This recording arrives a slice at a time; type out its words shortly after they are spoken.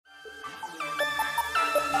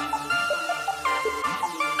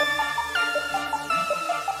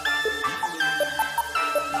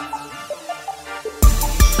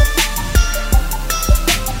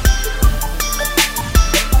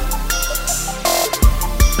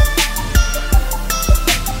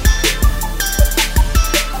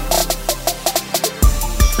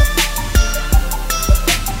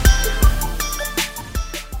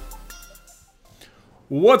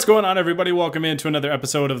What's going on, everybody? Welcome into another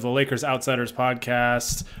episode of the Lakers Outsiders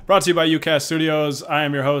podcast, brought to you by UCast Studios. I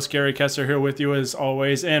am your host, Gary Kessler, here with you as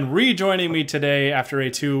always, and rejoining me today after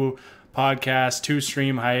a two-stream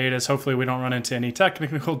hiatus. Hopefully we don't run into any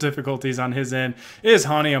technical difficulties on his end, is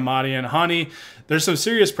Hani Ahmadi. And Hani, there's some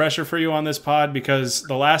serious pressure for you on this pod because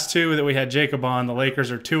the last two that we had Jacob on, the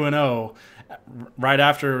Lakers are 2-0 right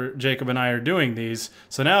after Jacob and I are doing these.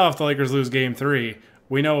 So now if the Lakers lose game 3,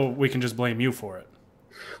 we know we can just blame you for it.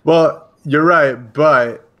 Well, you're right,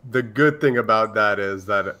 but the good thing about that is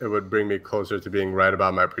that it would bring me closer to being right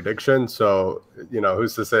about my prediction. So,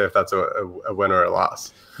 who's to say if that's a win or a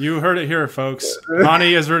loss? You heard it here, folks.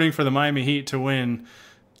 Hani is rooting for the Miami Heat to win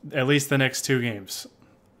at least the next 2 games.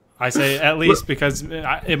 I say at least because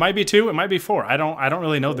it might be 2, it might be 4. I don't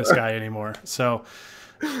really know this guy anymore. So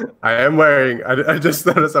I am wearing. I just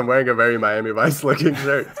noticed I'm wearing a very Miami Vice looking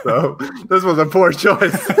shirt. So this was a poor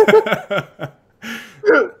choice.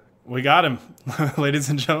 We got him, ladies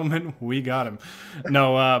and gentlemen. We got him.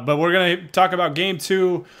 No, but we're going to talk about game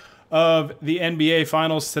 2 of the NBA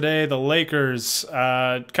Finals today. The Lakers,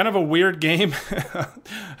 kind of a weird game.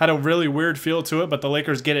 Had a really weird feel to it, but the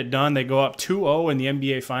Lakers get it done. They go up 2-0 in the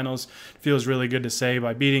NBA Finals. Feels really good to say,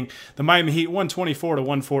 by beating the Miami Heat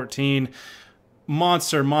 124-114.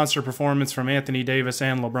 Monster performance from Anthony Davis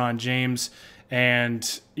and LeBron James.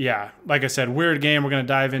 And yeah, like I said, weird game. We're going to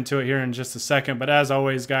dive into it here in just a second. But as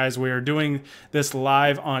always, guys, we are doing this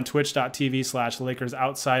live on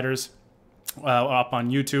twitch.tv/LakersOutsiders, up on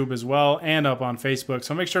YouTube as well, and up on Facebook.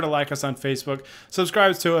 So make sure to like us on Facebook,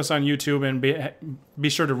 subscribe to us on YouTube, and be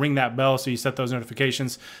sure to ring that bell so you set those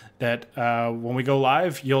notifications that when we go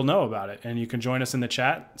live, you'll know about it. And you can join us in the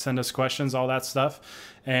chat, send us questions, all that stuff.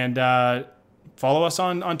 And follow us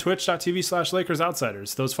on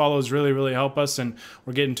twitch.tv/LakersOutsiders. Those follows really help us, and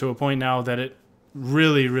we're getting to a point now that it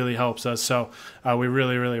really helps us. So we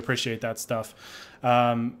really appreciate that stuff.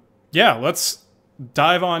 Let's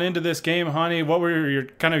dive on into this game, Hani. What were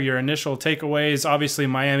your initial takeaways? Obviously,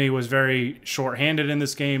 Miami was very shorthanded in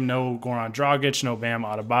this game. No Goran Dragic, no Bam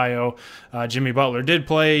Adebayo. Jimmy Butler did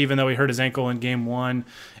play, even though he hurt his ankle in game 1.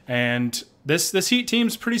 And this Heat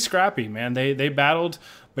team's pretty scrappy, man. They battled,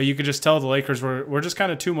 but you could just tell the Lakers were just kind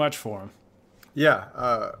of too much for them.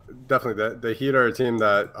 Yeah, definitely. The Heat are a team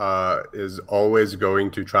that is always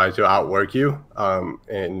going to try to outwork you.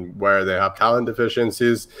 And where they have talent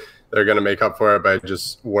deficiencies, they're going to make up for it by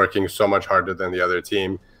just working so much harder than the other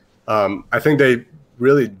team. I think they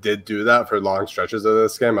really did do that for long stretches of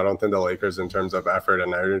this game. I don't think the Lakers, in terms of effort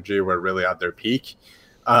and energy, were really at their peak.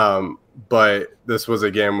 But this was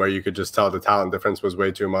a game where you could just tell the talent difference was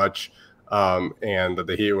way too much. And that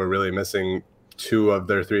the Heat were really missing 2 of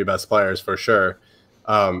their 3 best players for sure.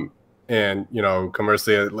 And,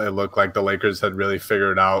 conversely, it looked like the Lakers had really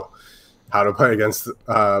figured out how to play against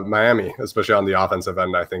Miami, especially on the offensive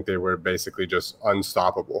end. I think they were basically just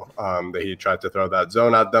unstoppable. The Heat tried to throw that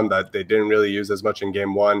zone at them that they didn't really use as much in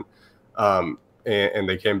game 1. And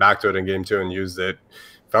they came back to it in game 2 and used it.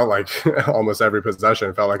 Felt like almost every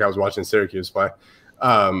possession. Felt like I was watching Syracuse play.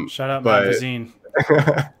 Shout out Matt Vazine.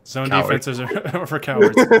 Zone defenses are for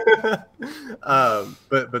cowards.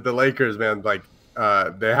 But the Lakers, man, they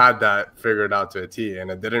had that figured out to a T, and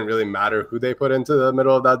it didn't really matter who they put into the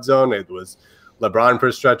middle of that zone. It was LeBron for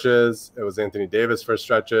stretches. It was Anthony Davis for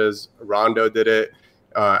stretches. Rondo did it.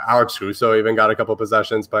 Alex Caruso even got a couple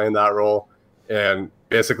possessions playing that role. And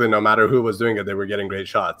basically, no matter who was doing it, they were getting great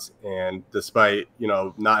shots. And despite,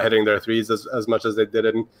 not hitting their threes as much as they did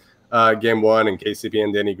in game 1, and KCP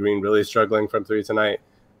and Danny Green really struggling from 3 tonight,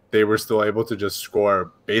 they were still able to just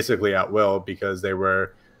score basically at will because they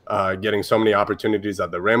were getting so many opportunities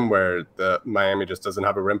at the rim where the Miami just doesn't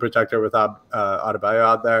have a rim protector without Adebayo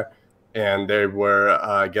out there. And they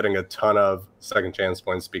were getting a ton of second chance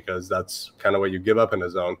points because that's kind of what you give up in a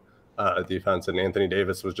zone defense. And Anthony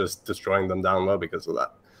Davis was just destroying them down low because of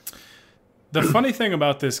that. The funny thing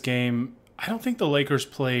about this game, I don't think the Lakers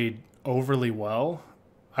played overly well.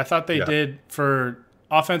 I thought they did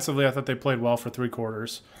offensively. I thought they played well for 3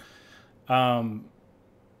 quarters.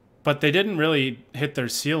 But they didn't really hit their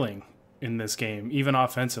ceiling in this game, even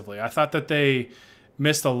offensively. I thought that they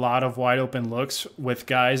missed a lot of wide open looks with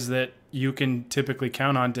guys that you can typically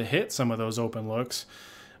count on to hit some of those open looks.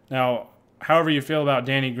 Now, however you feel about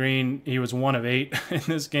Danny Green, he was 1 of 8 in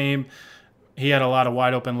this game. He had a lot of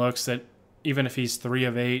wide open looks that, even if he's 3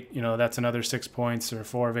 of 8, that's another 6 points, or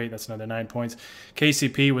 4 of 8, that's another 9 points.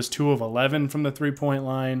 KCP was 2 of 11 from the 3-point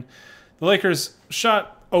line. The Lakers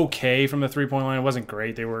shot okay from the 3-point line. It wasn't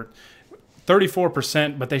great. They were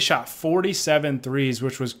 34%, but they shot 47 threes,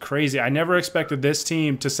 which was crazy. I never expected this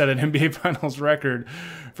team to set an NBA Finals record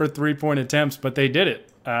for three-point attempts, but they did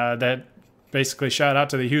it. That basically shout out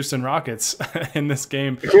to the Houston Rockets in this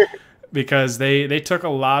game because they took a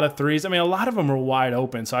lot of threes. I mean, a lot of them were wide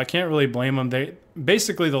open, so I can't really blame them. The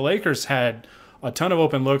Lakers had a ton of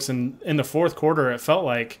open looks, and in the fourth quarter, it felt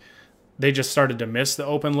like they just started to miss the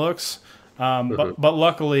open looks. But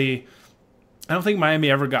luckily, I don't think Miami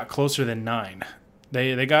ever got closer than 9.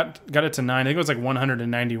 They got it to 9. I think it was like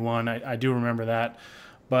 191. I do remember that.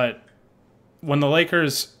 But when the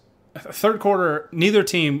Lakers, third quarter, neither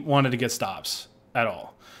team wanted to get stops at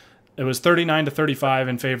all. It was 39-35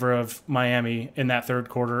 in favor of Miami in that third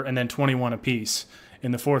quarter, and then 21 apiece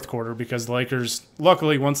in the fourth quarter because the Lakers,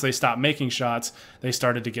 luckily, once they stopped making shots, they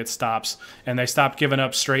started to get stops, and they stopped giving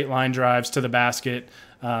up straight line drives to the basket.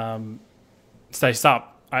 So they stopped.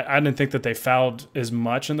 I didn't think that they fouled as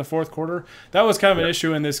much in the fourth quarter. That was kind of an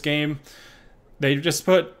issue in this game. They just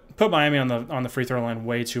put Miami on the free throw line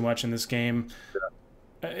way too much in this game.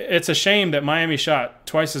 It's a shame that Miami shot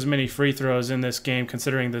twice as many free throws in this game,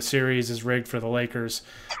 considering the series is rigged for the Lakers.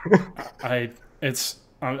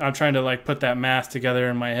 I'm trying to like put that math together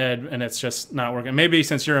in my head, and it's just not working. Maybe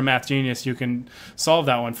since you're a math genius, you can solve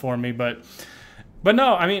that one for me. But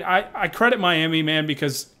no, I mean, I credit Miami, man,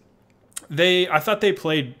 because I thought they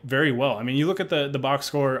played very well. I mean, you look at the box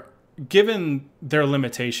score, given their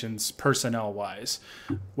limitations personnel-wise.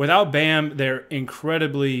 Without Bam, they're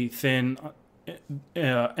incredibly thin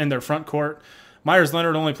in their front court. Myers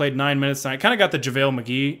Leonard only played 9 minutes tonight. Kind of got the JaVale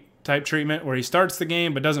McGee type treatment where he starts the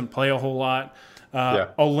game but doesn't play a whole lot.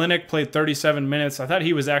 Olynyk played 37 minutes. I thought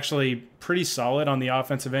he was actually pretty solid on the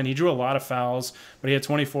offensive end. He drew a lot of fouls, but he had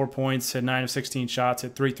 24 points, had 9 of 16 shots,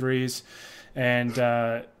 hit 3 threes, and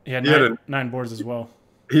he had 9 boards as well.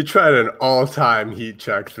 He tried an all-time heat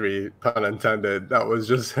check 3, pun intended. That was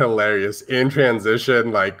just hilarious. In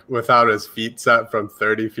transition, like without his feet set from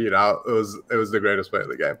 30 feet out, it was the greatest play of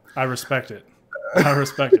the game. I respect it.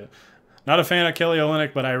 Not a fan of Kelly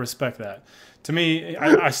Olynyk, but I respect that. To me,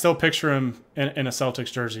 I still picture him in a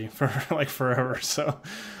Celtics jersey for like forever. So,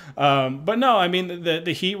 but no, I mean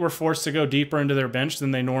the Heat were forced to go deeper into their bench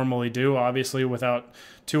than they normally do. Obviously, without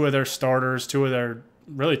 2 of their starters, 2 of their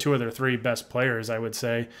 3 best players, I would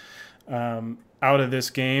say, out of this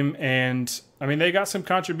game. And I mean, they got some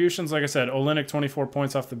contributions. Like I said, Olynyk 24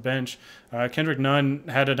 points off the bench. Kendrick Nunn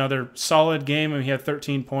had another solid game. I mean, he had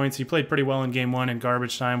 13 points. He played pretty well in game 1 in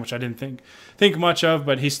garbage time, which I didn't think much of,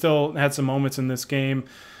 but he still had some moments in this game.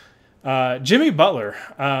 Jimmy Butler,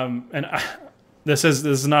 this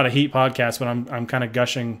is not a Heat podcast, but I'm kind of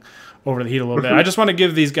gushing over the Heat a little bit. I just want to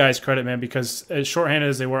give these guys credit, man, because as shorthanded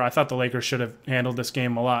as they were, I thought the Lakers should have handled this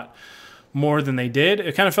game a lot more than they did.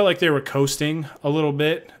 It kind of felt like they were coasting a little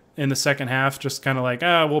bit in the second half, just kind of like,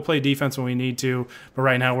 we'll play defense when we need to, but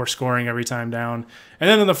right now we're scoring every time down. And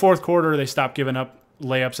then in the fourth quarter, they stopped giving up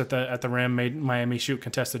layups at the rim, made Miami shoot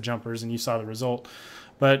contested jumpers, and you saw the result.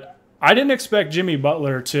 But I didn't expect Jimmy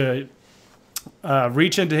Butler to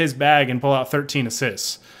reach into his bag and pull out 13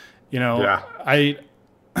 assists. You know, yeah.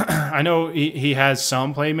 I know he has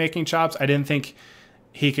some playmaking chops. I didn't think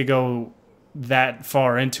he could go that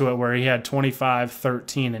far into it where he had 25,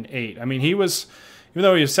 13, and 8. I mean, even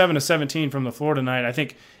though he was 7 of 17 from the floor tonight, I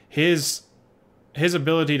think his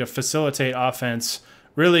ability to facilitate offense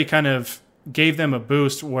really kind of gave them a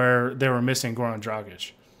boost where they were missing Goran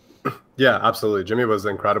Dragic. Yeah, absolutely. Jimmy was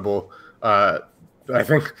incredible. I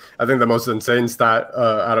think the most insane stat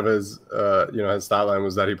out of his his stat line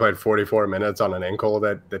was that he played 44 minutes on an ankle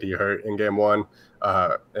that he hurt in game 1,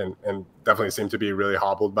 and definitely seemed to be really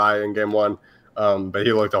hobbled by in game 1. But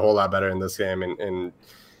he looked a whole lot better in this game, and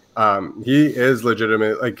he is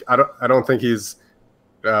legitimate. Like I don't think he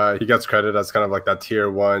gets credit as kind of like that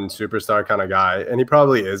tier 1 superstar kind of guy, and he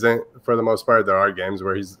probably isn't for the most part. There are games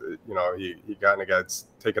where he's he kind of gets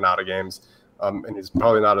taken out of games. And he's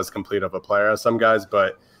probably not as complete of a player as some guys,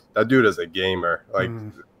 but that dude is a gamer. Like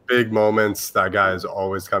big moments, that guy is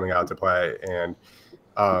always coming out to play. And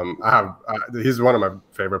he's one of my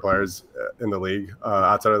favorite players in the league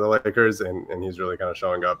outside of the Lakers, and he's really kind of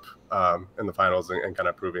showing up in the finals and kind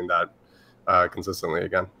of proving that consistently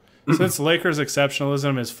again. Since Lakers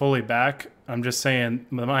exceptionalism is fully back, I'm just saying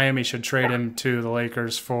Miami should trade him to the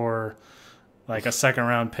Lakers for like a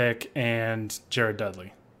second-round pick and Jared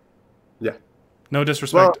Dudley. Yeah. No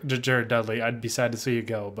disrespect to Jared Dudley. I'd be sad to see you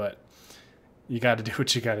go, but you got to do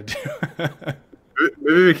what you got to do.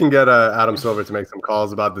 Maybe we can get Adam Silver to make some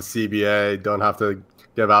calls about the CBA. Don't have to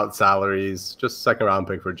give out salaries. Just second-round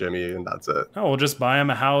pick for Jimmy, and that's it. Oh, we'll just buy him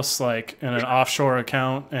a house like in an offshore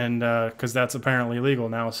account, and because that's apparently legal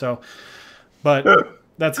now. So, But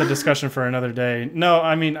that's a discussion for another day. No,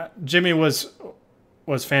 I mean Jimmy was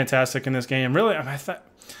fantastic in this game. Really, I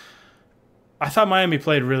thought Miami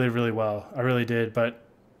played really, really well. I really did, but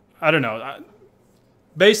I don't know.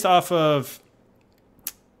 Based off of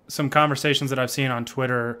some conversations that I've seen on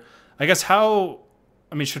Twitter, I guess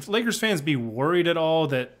should Lakers fans be worried at all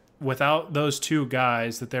that without those two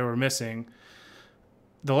guys that they were missing,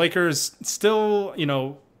 the Lakers still,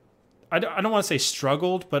 I don't want to say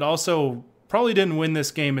struggled, but also probably didn't win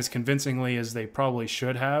this game as convincingly as they probably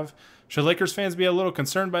should have. Should Lakers fans be a little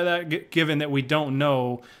concerned by that, given that we don't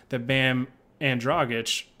know that Bam and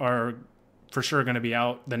Dragic are for sure going to be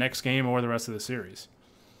out the next game or the rest of the series?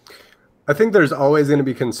 I think there's always going to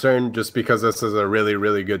be concern just because this is a really,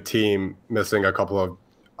 really good team missing a couple of,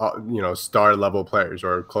 star level players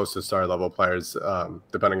or close to star level players,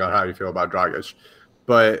 depending on how you feel about Dragic.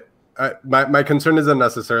 But my concern isn't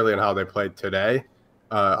necessarily in how they played today.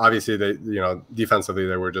 Obviously, they, defensively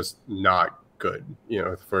they were just not good,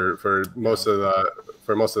 for most of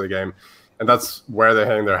the game, and that's where they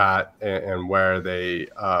hang their hat and where they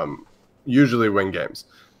usually win games.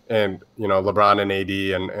 And LeBron and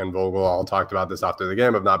AD and Vogel all talked about this after the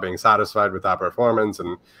game of not being satisfied with that performance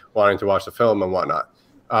and wanting to watch the film and whatnot,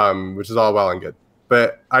 which is all well and good.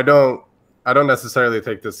 But I don't necessarily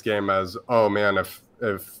take this game as, oh man, if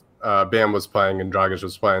Bam was playing and Dragic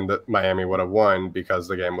was playing, that Miami would have won because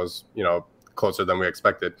the game was closer than we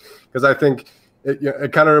expected. Because I think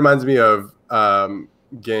it kind of reminds me of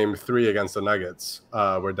Game 3 against the Nuggets,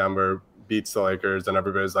 where Denver beats the Lakers and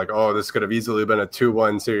everybody's like, oh, this could have easily been a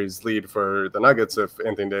 2-1 series lead for the Nuggets if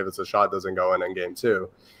Anthony Davis' shot doesn't go in Game 2.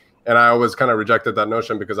 And I always kind of rejected that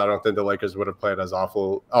notion because I don't think the Lakers would have played as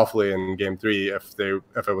awfully in Game 3 if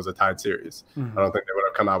it was a tied series. Mm-hmm. I don't think they would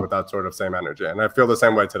have come out with that sort of same energy. And I feel the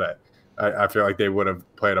same way today. I feel like they would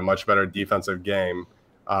have played a much better defensive game,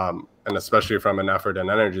 and especially from an effort and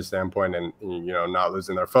energy standpoint, and not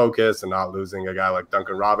losing their focus and not losing a guy like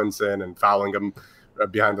Duncan Robinson and fouling him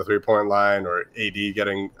behind the 3-point line, or AD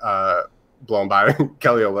getting blown by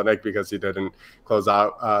Kelly Olynyk because he didn't close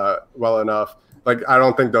out well enough. Like, I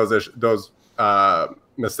don't think those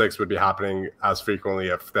mistakes would be happening as frequently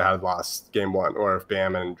if they had lost Game 1 or if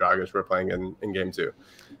Bam and Dragic were playing in Game 2.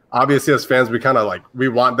 Obviously, as fans, we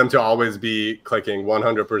want them to always be clicking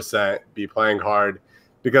 100%, be playing hard,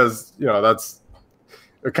 because that's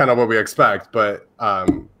kind of what we expect. But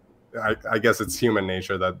I guess it's human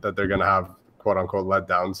nature that they're going to have quote unquote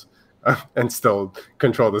letdowns and still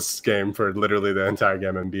control this game for literally the entire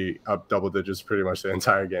game and be up double digits pretty much the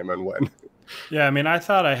entire game and win. Yeah, I mean, I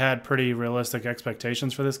thought I had pretty realistic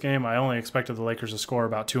expectations for this game. I only expected the Lakers to score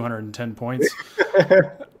about 210 points.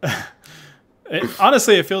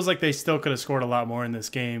 Honestly, it feels like they still could have scored a lot more in this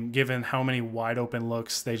game, given how many wide open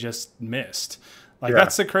looks they just missed.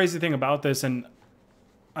 That's the crazy thing about this. And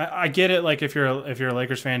I get it. Like, if you're a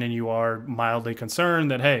Lakers fan and you are mildly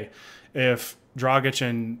concerned that, hey, if Dragic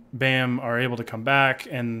and Bam are able to come back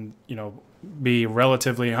and, be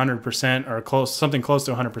relatively 100% or something close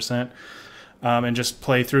to 100%, and just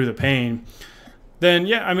play through the pain, then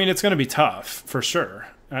yeah, I mean, it's going to be tough for sure.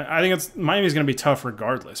 I think Miami's going to be tough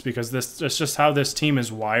regardless, because it's just how this team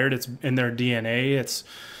is wired. It's in their DNA. It's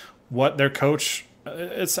what their coach.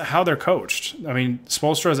 It's how they're coached. I mean,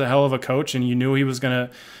 Spoelstra is a hell of a coach, and you knew he was going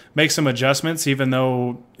to make some adjustments, even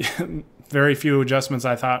though very few adjustments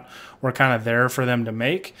I thought were kind of there for them to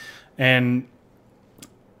make. And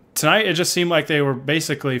tonight, it just seemed like they were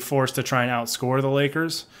basically forced to try and outscore the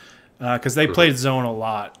Lakers, because they played zone a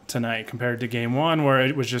lot tonight compared to Game 1, where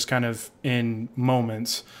it was just kind of in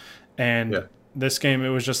moments. And this game, it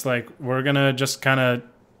was just like, we're going to just kind of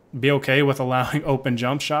be okay with allowing open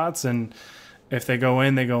jump shots, and if they go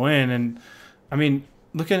in, they go in. And, I mean,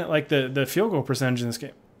 looking at like the field goal percentage in this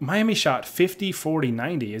game, Miami shot 50, 40,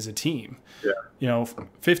 90 as a team. Yeah.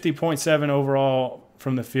 50.7 overall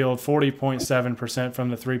from the field, 40.7% from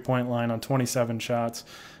the 3-point line on 27 shots.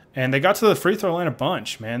 And they got to the free throw line a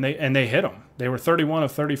bunch, man. They hit them. They were 31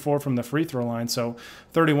 of 34 from the free throw line. So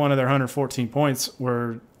 31 of their 114 points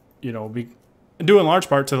were, due in large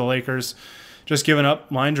part to the Lakers just giving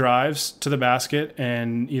up line drives to the basket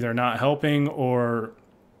and either not helping or,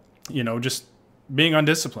 just being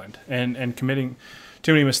undisciplined and committing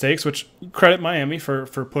too many mistakes, which credit Miami for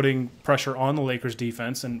putting pressure on the Lakers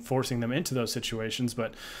defense and forcing them into those situations.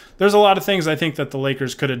 But there's a lot of things I think that the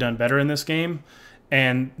Lakers could have done better in this game,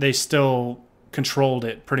 and they still controlled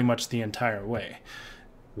it pretty much the entire way.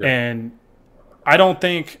 Yeah. And I don't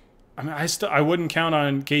think – I wouldn't count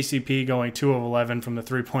on KCP going 2 of 11 from the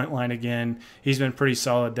 3-point line again. He's been pretty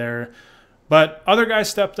solid there. But other guys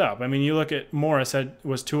stepped up. I mean, you look at Morris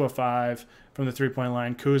was 2 of 5 from the 3-point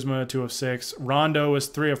line. Kuzma 2 of 6. Rondo was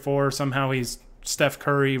 3 of 4. Somehow he's Steph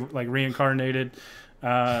Curry like reincarnated.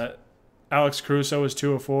 Alex Caruso was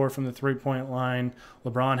 2 of 4 from the 3-point line.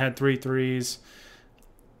 LeBron had 3 threes.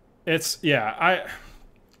 I'm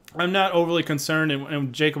not overly concerned,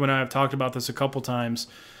 and Jacob and I have talked about this a couple times,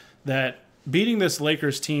 that beating this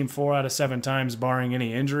Lakers team 4 out of 7 times, barring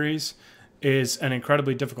any injuries, is an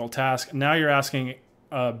incredibly difficult task. Now you're asking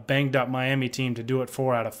a banged-up Miami team to do it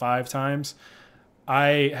 4 out of 5 times.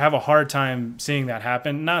 I have a hard time seeing that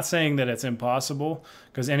happen. Not saying that it's impossible,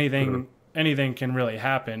 because anything can really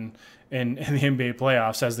happen in the NBA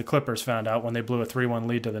playoffs, as the Clippers found out when they blew a 3-1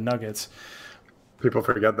 lead to the Nuggets. People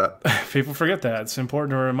forget that. People forget that. It's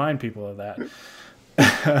important to remind people of that.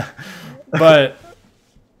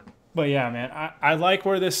 But yeah, man, I like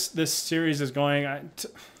where this series is going.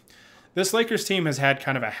 This Lakers team has had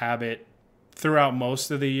kind of a habit throughout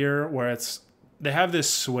most of the year where they have this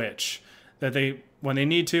switch that when they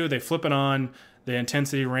need to, they flip it on, the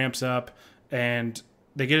intensity ramps up, and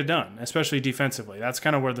they get it done, especially defensively. That's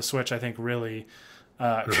kind of where the switch, I think, really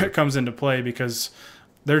comes into play, because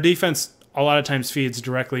their defense a lot of times feeds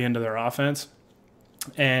directly into their offense.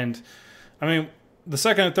 And, I mean, the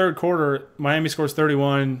second and third quarter, Miami scores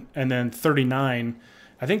 31 and then 39.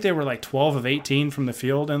 I think they were like 12 of 18 from the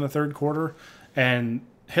field in the third quarter, and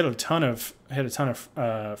hit a ton of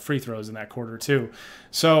free throws in that quarter too.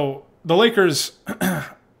 So the Lakers, I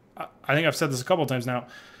think I've said this a couple of times now,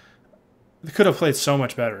 they could have played so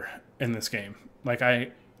much better in this game. Like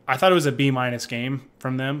I thought it was a B- game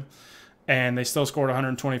from them, and they still scored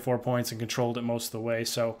 124 points and controlled it most of the way.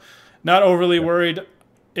 So not overly worried.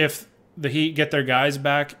 If the Heat get their guys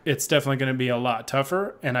back, it's definitely going to be a lot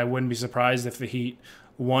tougher, and I wouldn't be surprised if the Heat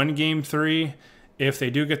won Game 3 if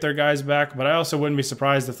they do get their guys back. But I also wouldn't be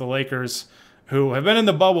surprised if the Lakers, who have been in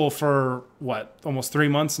the bubble for, almost 3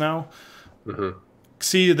 months now,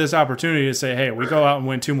 see this opportunity to say, hey, we go out and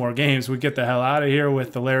win 2 more games, we get the hell out of here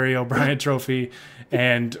with the Larry O'Brien trophy,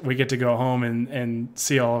 and we get to go home and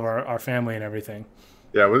see all of our family and everything.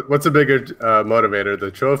 Yeah, what's a bigger motivator,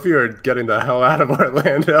 the trophy or getting the hell out of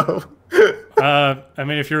Orlando? I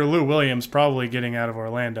mean, if you're Lou Williams, probably getting out of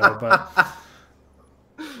Orlando, but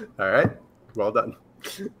all right, well done.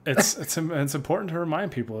 It's important to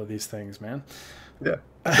remind people of these things, man. Yeah,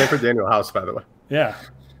 same for Daniel House, by the way. Yeah,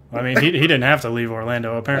 I mean, he didn't have to leave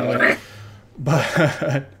Orlando apparently,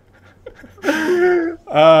 but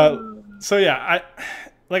so yeah,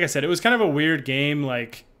 like I said, it was kind of a weird game.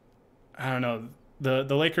 Like, I don't know.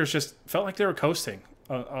 The Lakers just felt like they were coasting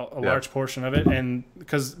a large portion of it, and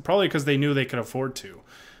probably because they knew they could afford to,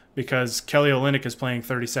 because Kelly Olynyk is playing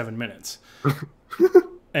 37 minutes,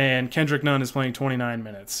 and Kendrick Nunn is playing 29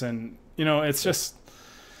 minutes, and it's just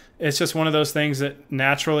one of those things that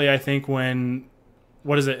naturally, I think,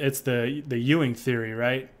 it's the Ewing theory,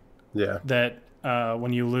 right? Yeah. That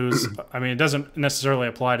when you lose, I mean, it doesn't necessarily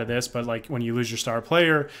apply to this, but like when you lose your star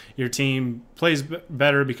player, your team plays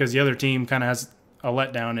better because the other team kind of has a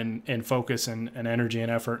letdown in focus and energy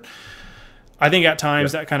and effort. I think at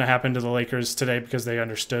times that kind of happened to the Lakers today because they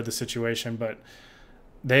understood the situation, but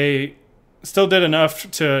they still did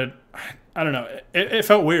enough to, I don't know, it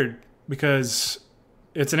felt weird because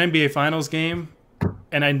it's an NBA Finals game,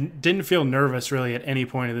 and I didn't feel nervous really at any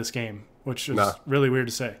point of this game, which is really weird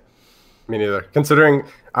to say. Me neither. Considering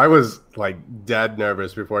I was like dead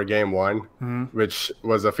nervous before Game 1, which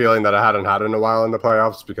was a feeling that I hadn't had in a while in the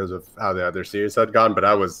playoffs because of how the other series had gone. But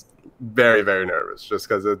I was very, very nervous just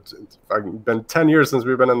because it's been 10 years since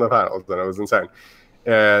we've been in the finals, and it was insane.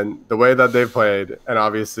 And the way that they played, and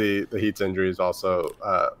obviously the Heat's injuries also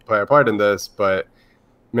play a part in this. But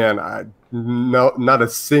man, not a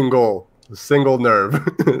single nerve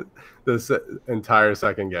this entire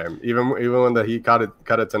second game. Even when the Heat cut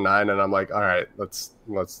it to 9, and I'm like, all right, let's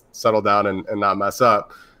settle down and not mess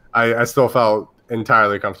up. I still felt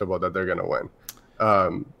entirely comfortable that they're gonna win.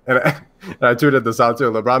 And I tweeted this out too.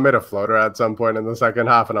 LeBron made a floater at some point in the second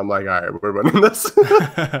half, and I'm like, all right, we're winning this.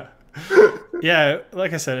 Yeah,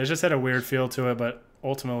 like I said, it just had a weird feel to it, but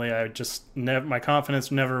ultimately, my confidence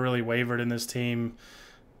never really wavered in this team.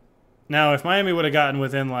 Now, if Miami would have gotten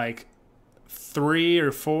within like 3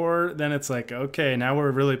 or 4, then it's like, okay, now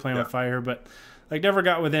we're really playing with fire. But like, never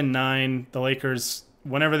got within 9. The Lakers,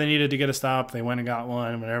 whenever they needed to get a stop, they went and got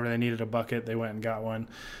one. Whenever they needed a bucket, they went and got one.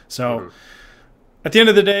 So at the end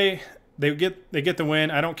of the day, they get the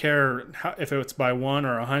win. I don't care if it's by 1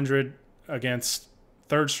 or 100 against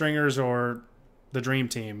third stringers or the dream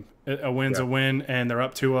team. A win's a win, and they're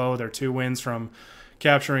up 2-0. They're 2 wins from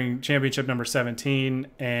capturing championship number 17,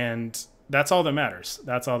 and that's all that matters.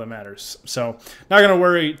 That's all that matters. So not going to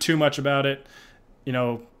worry too much about it. You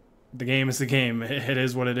know, the game is the game. It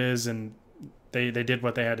is what it is, and they did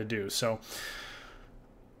what they had to do. So,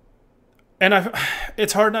 and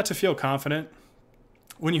it's hard not to feel confident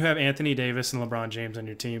when you have Anthony Davis and LeBron James on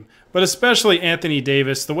your team, but especially Anthony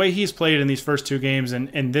Davis, the way he's played in these first two games, and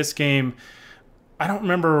in this game, I don't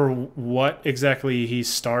remember what exactly he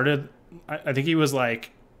started. I think he was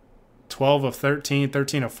like 12 of 13,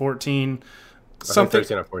 13 of 14, something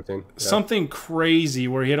 13 of 14. Yeah. Something crazy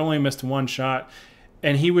where he had only missed one shot,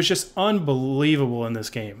 and he was just unbelievable in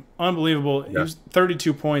this game. Unbelievable. Yeah. He was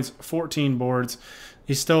 32 points, 14 boards.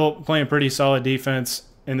 He's still playing pretty solid defense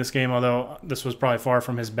in this game, although this was probably far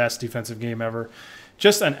from his best defensive game ever.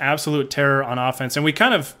 Just an absolute terror on offense. And we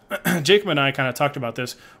kind of, Jacob and I kind of talked about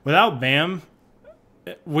this. Without Bam,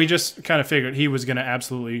 we just kind of figured he was going to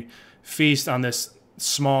absolutely feast on this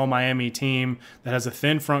small Miami team that has a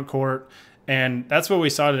thin front court. And that's what we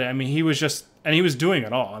saw today. I mean, he was doing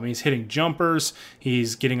it all. I mean, he's hitting jumpers.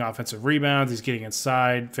 He's getting offensive rebounds. He's getting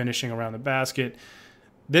inside, finishing around the basket.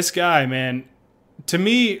 This guy, man, to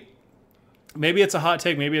me, maybe it's a hot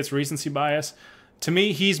take, maybe it's recency bias. To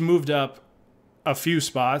me, he's moved up a few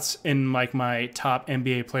spots in like my top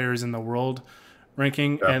NBA players in the world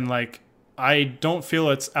ranking, and like I don't feel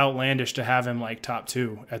it's outlandish to have him like top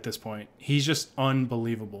 2 at this point. He's just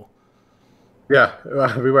unbelievable. Yeah,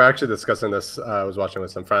 we were actually discussing this. I was watching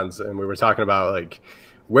with some friends, and we were talking about like,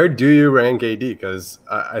 where do you rank AD? Because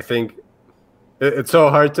I think it's so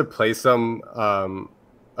hard to place him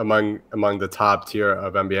among the top tier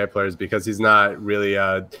of NBA players because he's not really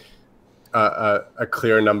a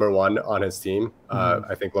clear number one on his team.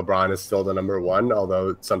 I think LeBron is still the number one,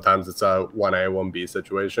 although sometimes it's a 1A, 1B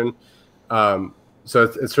situation. So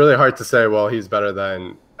it's really hard to say, well, he's better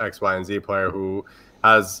than X, Y, and Z player who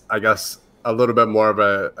has, I guess, a little bit more of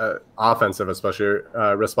a offensive, especially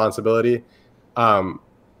responsibility.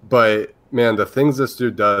 But man, the things this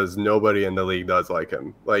dude does, nobody in the league does like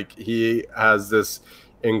him. Like, he has this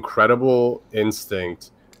incredible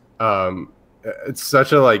instinct. It's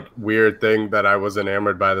such a like weird thing that I was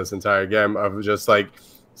enamored by this entire game of just like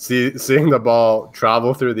seeing the ball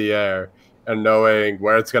travel through the air and knowing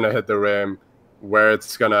where it's going to hit the rim, where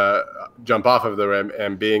it's going to jump off of the rim,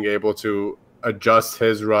 and being able to adjust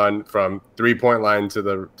his run from 3-point line to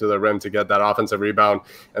the rim to get that offensive rebound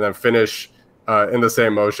and then finish in the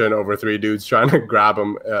same motion over 3 dudes trying to grab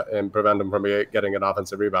him and prevent him from getting an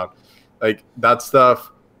offensive rebound. Like, that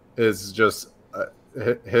stuff is just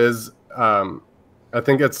his. I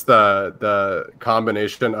think it's the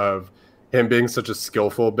combination of him being such a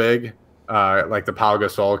skillful big, like the Pau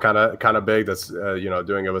Gasol kind of big that's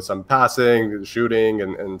doing it with some passing, shooting,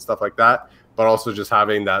 and stuff like that, but also just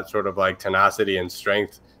having that sort of like tenacity and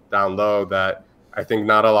strength down low that I think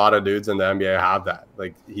not a lot of dudes in the NBA have that.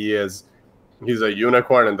 Like, he's a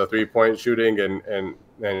unicorn in the 3-point shooting and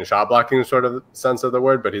shot blocking sort of sense of the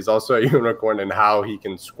word, but he's also a unicorn in how he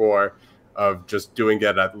can score, of just doing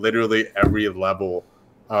it at literally every level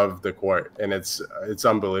of the court. And it's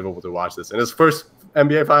unbelievable to watch this in his first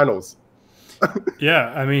NBA finals.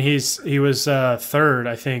 Yeah. I mean, he was third,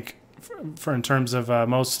 I think, for in terms of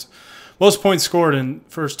most points scored in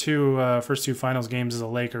first two finals games as a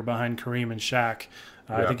Laker behind Kareem and Shaq.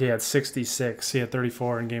 I think he had 66. He had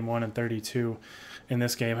 34 in game 1 and 32 in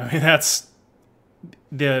this game. I mean, that's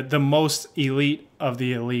the most elite of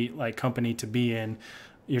the elite like company to be in.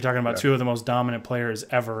 You're talking about 2 of the most dominant players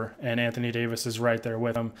ever, and Anthony Davis is right there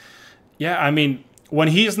with him. Yeah, I mean, when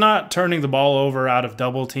he's not turning the ball over out of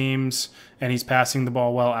double teams and he's passing the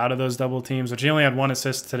ball well out of those double teams, which he only had 1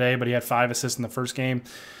 assist today, but he had 5 assists in the first game.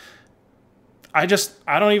 I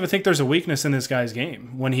don't even think there's a weakness in this guy's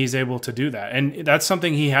game when he's able to do that. And that's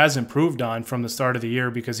something he has improved on from the start of the year,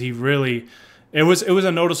 because he really it was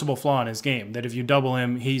a noticeable flaw in his game that if you double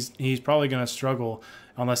him, he's probably going to struggle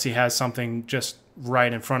unless he has something just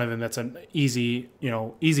right in front of him that's an easy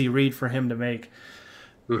read for him to make.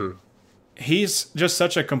 Mm-hmm. He's just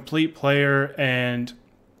such a complete player. And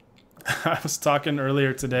I was talking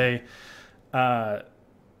earlier today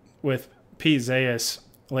with Pete Zayas,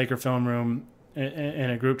 Laker Film Room, in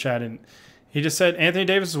a group chat, and he just said Anthony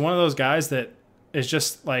Davis is one of those guys that is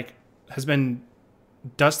just like has been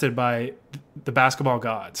dusted by the basketball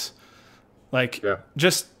gods. Like,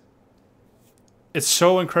 just it's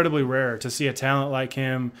so incredibly rare to see a talent like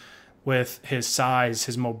him with his size,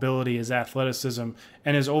 his mobility, his athleticism,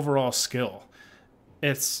 and his overall skill.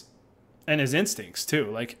 And his instincts too.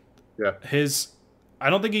 Like, I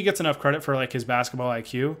don't think he gets enough credit for like his basketball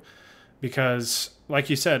IQ, because, like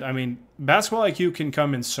you said, I mean, basketball IQ can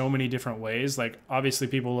come in so many different ways. Like, obviously,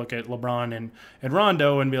 people look at LeBron and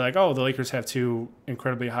Rondo and be like, oh, the Lakers have two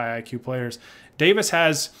incredibly high IQ players. Davis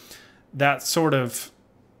has that sort of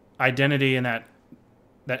identity and that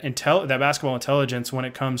basketball intelligence when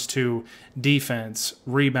it comes to defense,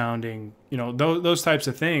 rebounding, those types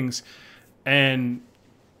of things. And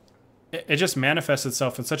it just manifests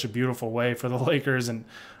itself in such a beautiful way for the Lakers. And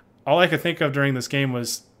all I could think of during this game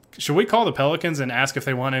was, should we call the Pelicans and ask if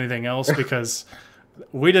they want anything else? Because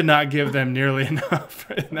we did not give them nearly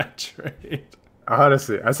enough in that trade.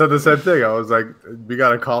 Honestly, I said the same thing. I was like, we got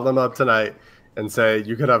to call them up tonight and say,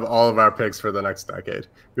 you could have all of our picks for the next decade.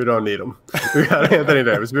 We don't need them. We got Anthony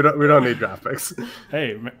Davis. We don't need draft picks.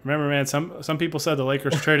 Hey, remember, man, some people said the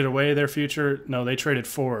Lakers traded away their future. No, they traded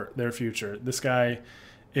for their future. This guy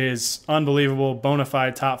is unbelievable, bona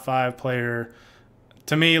fide top 5 player.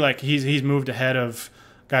 To me, like, he's moved ahead of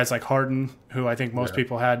guys like Harden, who I think most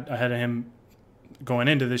people had ahead of him going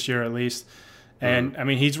into this year at least. And, I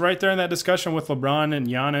mean, he's right there in that discussion with LeBron and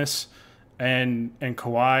Giannis and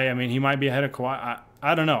Kawhi. I mean, he might be ahead of Kawhi.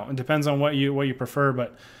 I don't know. It depends on what you prefer,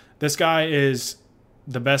 but this guy is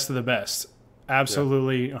the best of the best.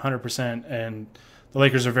 Absolutely 100%. And the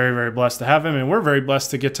Lakers are very, very blessed to have him, and we're very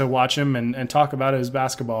blessed to get to watch him and talk about his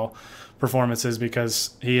basketball performances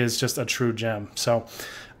because he is just a true gem. So,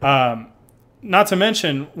 not to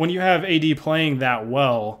mention, when you have AD playing that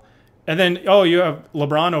well, and then, you have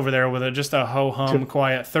LeBron over there with just a ho-hum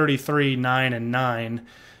quiet 33, 9, and 9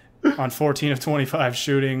 on 14 of 25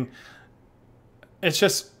 shooting. It's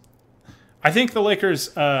just, I think the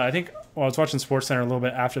Lakers, I was watching SportsCenter a little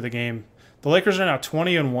bit after the game. The Lakers are now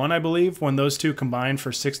 20-1, I believe, when those two combined for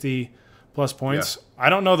 60-plus points. Yeah. I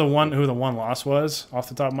don't know who the one loss was off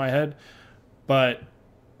the top of my head, but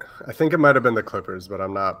I think it might have been the Clippers, but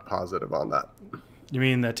I'm not positive on that. You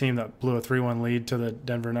mean the team that blew a 3-1 lead to the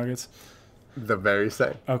Denver Nuggets? The very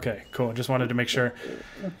same. Okay, cool. Just wanted to make sure.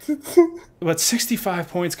 But 65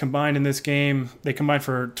 points combined in this game. They combined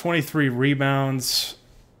for 23 rebounds.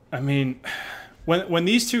 I mean, when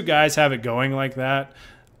these two guys have it going like that,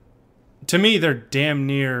 to me, they're damn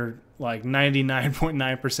near like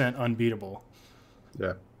 99.9% unbeatable.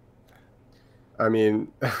 Yeah. I mean,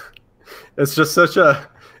 it's just such a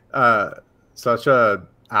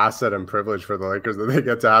asset and privilege for the Lakers that they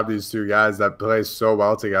get to have these two guys that play so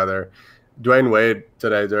well together. Dwayne Wade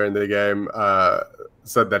today during the game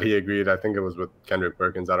said that he agreed. I think it was with Kendrick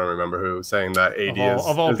Perkins. I don't remember who, saying that AD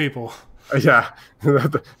of all people. Yeah,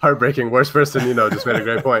 heartbreaking. Worst person, just made a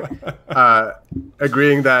great point.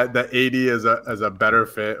 Agreeing that AD is a better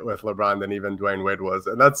fit with LeBron than even Dwayne Wade was,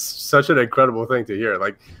 and that's such an incredible thing to hear.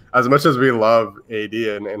 Like, as much as we love AD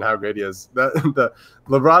and how great he is, the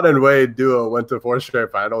LeBron and Wade duo went to 4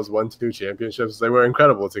 straight finals, won 2 championships. They were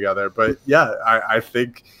incredible together. But yeah, I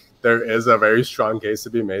think there is a very strong case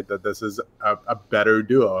to be made that this is a better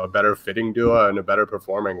duo, a better fitting duo, and a better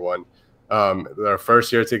performing one. Their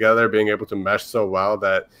first year together, being able to mesh so well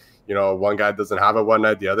that, one guy doesn't have it one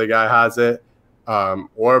night, the other guy has it,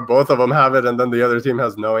 or both of them have it, and then the other team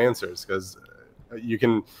has no answers, because you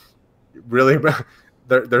can really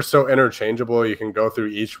they're so interchangeable. You can go through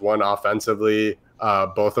each one offensively.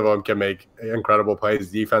 Both of them can make incredible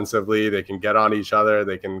plays defensively. They can get on each other.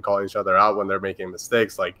 They can call each other out when they're making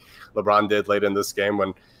mistakes, like LeBron did late in this game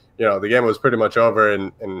when the game was pretty much over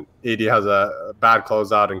and AD has a bad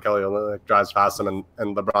closeout and Kelly Olynyk drives past him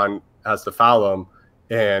and LeBron has to foul him.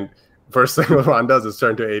 And first thing LeBron does is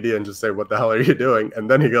turn to AD and just say, "What the hell are you doing?"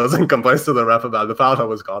 And then he goes and complains to the ref about the foul that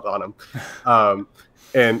was called on him.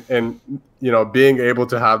 And being able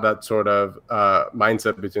to have that sort of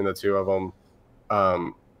mindset between the two of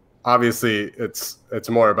them, obviously it's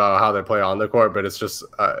more about how they play on the court, but it's just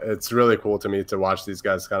it's really cool to me to watch these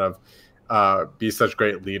guys kind of be such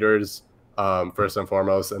great leaders, first and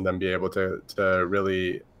foremost, and then be able to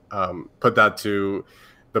really put that to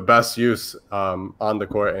the best use on the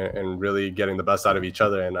court and really getting the best out of each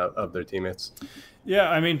other and of their teammates. Yeah,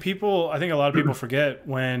 I mean, I think a lot of people forget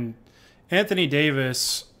when Anthony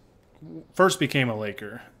Davis first became a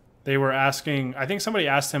Laker, they were asking, I think somebody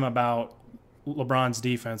asked him about LeBron's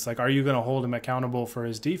defense, like, are you going to hold him accountable for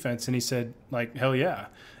his defense? And he said, like, hell yeah.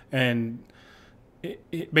 And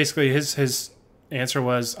basically his answer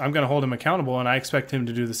was, I'm going to hold him accountable and I expect him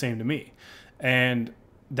to do the same to me. And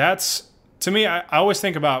that's, to me, I always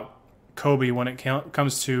think about Kobe when it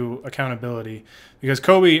comes to accountability, because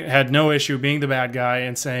Kobe had no issue being the bad guy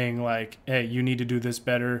and saying, like, hey, you need to do this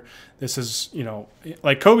better. This is,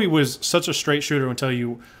 like, Kobe was such a straight shooter and tell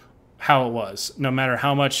you how it was, no matter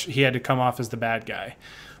how much he had to come off as the bad guy.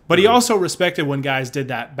 But he also respected when guys did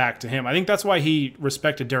that back to him. I think that's why he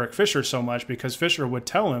respected Derek Fisher so much, because Fisher would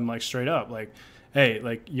tell him like straight up, like, "Hey,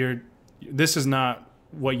 like this is not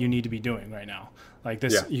what you need to be doing right now. Like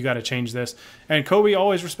this, you got to change this." And Kobe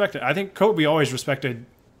always respected. I think Kobe always respected,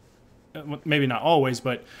 maybe not always,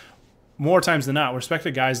 but more times than not,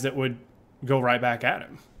 respected guys that would go right back at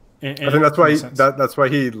him. I think that's why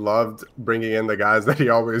he loved bringing in the guys that he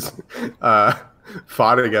always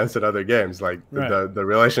fought against in other games, like the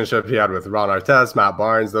relationship he had with Ron Artest, Matt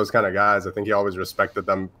Barnes, those kind of guys. I think he always respected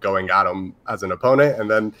them going at him as an opponent, and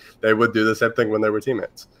then they would do the same thing when they were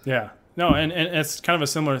teammates. Yeah, no, and it's kind of a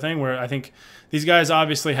similar thing where I think these guys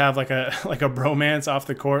obviously have like a bromance off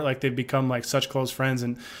the court, like they've become like such close friends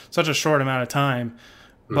in such a short amount of time.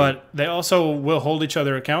 But they also will hold each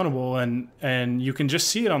other accountable, and you can just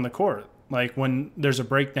see it on the court. Like when there's a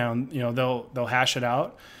breakdown, they'll hash it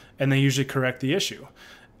out, and they usually correct the issue.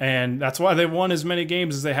 And that's why they won as many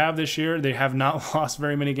games as they have this year. They have not lost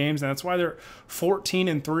very many games, and that's why they're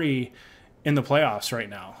 14-3 in the playoffs right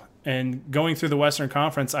now. And going through the Western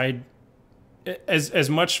Conference, as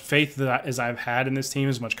much faith as I've had in this team,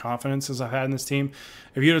 as much confidence as I've had in this team,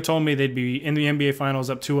 if you'd have told me they'd be in the NBA Finals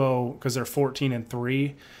up 2-0 because they're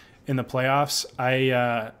 14-3 in the playoffs,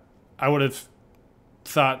 I would have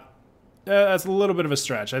thought that's a little bit of a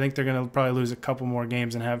stretch. I think they're going to probably lose a couple more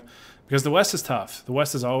games because the West is tough. The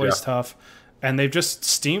West is always tough, and they've just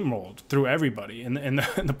steamrolled through everybody in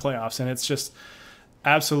the playoffs, and it's just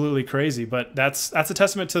absolutely crazy. But that's a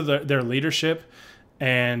testament to their leadership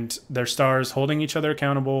and their stars holding each other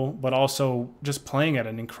accountable, but also just playing at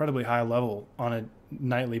an incredibly high level on a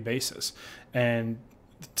nightly basis. And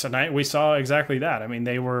tonight we saw exactly that. I mean,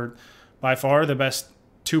 they were by far the best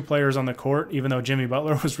two players on the court, even though Jimmy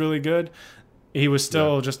Butler was really good. He was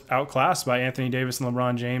still just outclassed by Anthony Davis and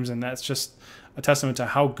LeBron James, and that's just a testament to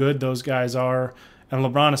how good those guys are. And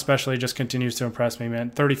LeBron especially just continues to impress me, man.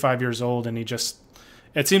 35 years old, and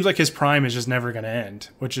it seems like his prime is just never going to end,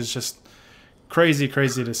 which is just crazy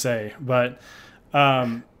to say. But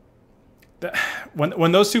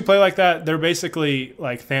when those two play like that, they're basically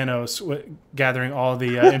like Thanos gathering all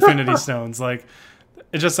the Infinity Stones. Like,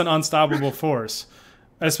 it's just an unstoppable force.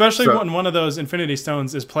 Especially when one of those Infinity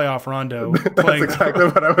Stones is playoff Rondo. That's exactly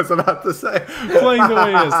what I was about to say. Playing the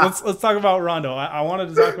way he is. Let's talk about Rondo. I wanted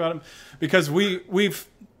to talk about him because we've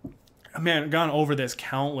gone over this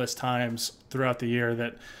countless times throughout the year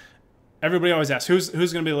that everybody always asks, who's going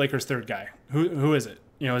to be the Lakers' third guy? Who is it?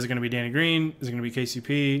 Is it going to be Danny Green? Is it going to be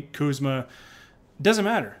KCP? Kuzma? It doesn't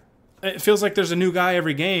matter. It feels like there's a new guy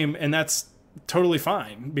every game, and that's totally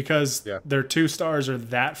fine because their two stars are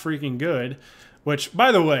that freaking good. Which,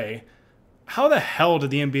 by the way, how the hell did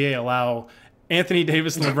the NBA allow Anthony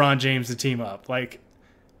Davis and LeBron James to team up? Like,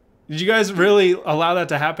 did you guys really allow that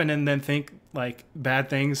to happen and then think like bad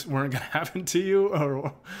things weren't going to happen to you?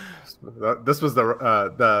 Or this was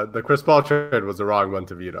the Chris Paul trade was the wrong one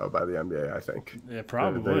to veto by the NBA, I think. Yeah,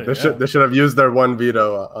 probably. They should have used their one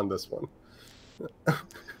veto on this one.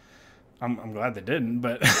 I'm glad they didn't,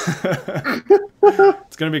 but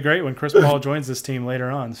it's going to be great when Chris Paul joins this team later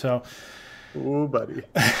on. So. Ooh, buddy.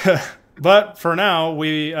 But for now,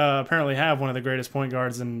 we apparently have one of the greatest point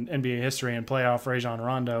guards in NBA history in playoff, Rajon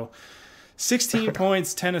Rondo. 16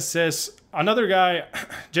 points, 10 assists. Another guy,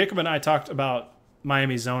 Jacob and I talked about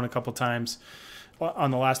Miami zone a couple times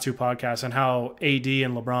on the last two podcasts and how AD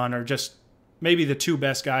and LeBron are just maybe the two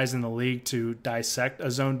best guys in the league to dissect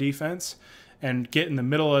a zone defense and get in the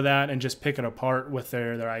middle of that and just pick it apart with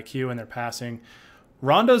their IQ and their passing.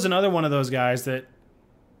 Rondo's another one of those guys that,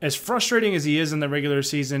 as frustrating as he is in the regular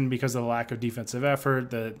season because of the lack of defensive effort,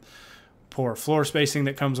 the poor floor spacing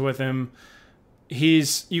that comes with him,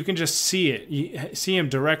 you can just see it. You see him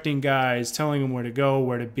directing guys, telling them where to go,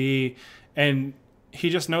 where to be, and he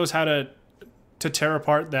just knows how to tear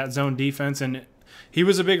apart that zone defense. And he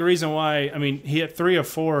was a big reason why. I mean, he hit 3 of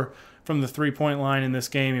 4 from the 3-point line in this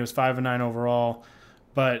game. He was 5 of 9 overall,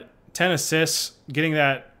 but 10 assists, getting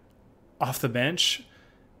that off the bench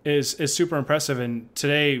is super impressive, and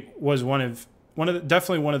today was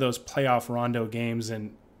definitely one of those playoff Rondo games,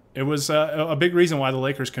 and it was a big reason why the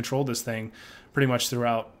Lakers controlled this thing pretty much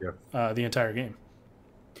throughout the entire game.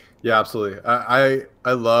 Yeah, absolutely. I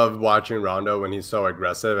love watching Rondo when he's so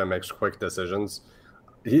aggressive and makes quick decisions.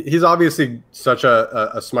 He's obviously such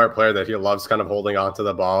a smart player that he loves kind of holding onto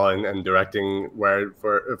the ball and directing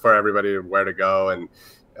for everybody where to go, and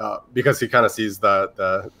because he kind of sees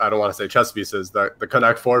the I don't want to say chess pieces, the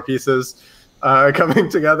Connect Four pieces coming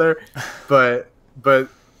together. But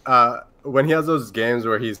when he has those games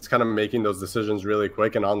where he's kind of making those decisions really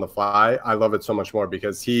quick and on the fly, I love it so much more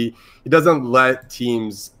because he doesn't let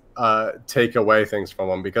teams take away things from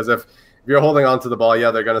him. Because if you're holding on to the ball,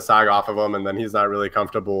 yeah, they're going to sag off of him, and then he's not really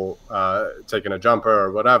comfortable taking a jumper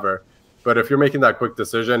or whatever. But if you're making that quick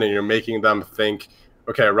decision and you're making them think,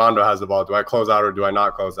 okay, Rondo has the ball, do I close out or do I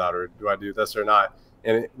not close out, or do I do this or not?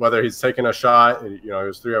 And whether he's taking a shot, he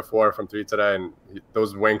was 3 or 4 from 3 today, and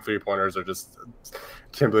those wing 3-pointers are just,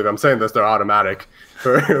 can't believe I'm saying this, they're automatic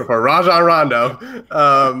for Rajon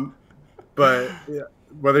Rondo. But yeah,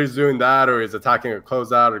 whether he's doing that or he's attacking a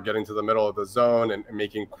closeout or getting to the middle of the zone and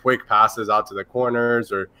making quick passes out to the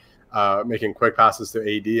corners, or making quick passes to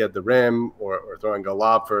AD at the rim, or throwing a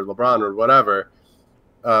lob for LeBron or whatever,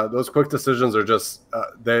 those quick decisions are just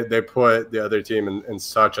they put the other team in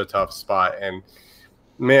such a tough spot. And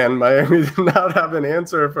man, Miami did not have an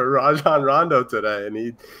answer for Rajon Rondo today, and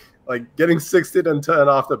he getting 16 and 10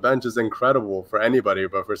 off the bench is incredible for anybody,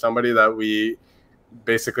 but for somebody that we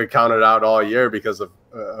basically counted out all year because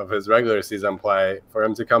of his regular season play, for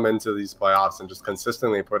him to come into these playoffs and just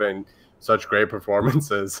consistently put in such great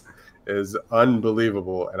performances is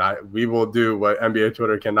unbelievable. And we will do what NBA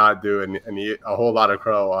Twitter cannot do and eat a whole lot of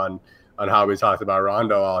crow on how we talked about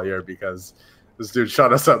Rondo all year, because this dude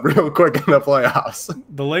shut us up real quick in the playoffs.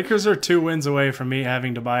 The Lakers are 2 wins away from me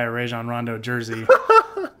having to buy a Rajon Rondo jersey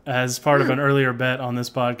as part of an earlier bet on this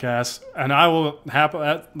podcast, and I will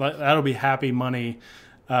that'll be happy money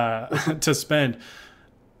to spend.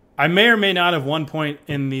 I may or may not have one point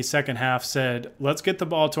in the second half said, let's get the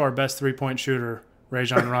ball to our best 3-point shooter,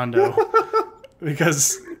 Rajon Rondo,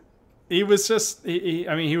 because he was just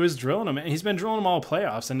he was drilling him. He's been drilling them all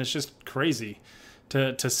playoffs, and it's just crazy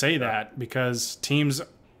to say that, because teams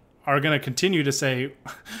are going to continue to say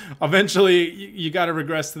eventually you got to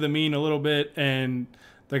regress to the mean a little bit, and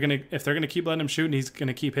if they're going to keep letting him shoot and he's going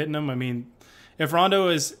to keep hitting them. I mean, if Rondo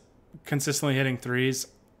is consistently hitting threes,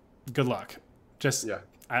 good luck. Just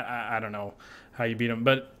I don't know how you beat him.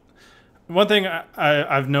 But one thing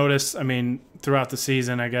I've noticed, throughout the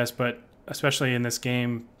season, I guess, but especially in this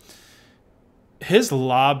game, his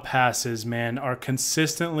lob passes, man, are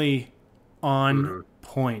consistently on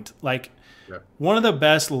point. One of the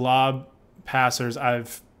best lob passers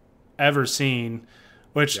I've ever seen,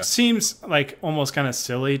 which seems like almost kind of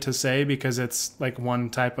silly to say because it's like one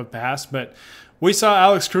type of pass, but we saw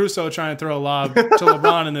Alex Caruso trying to throw a lob to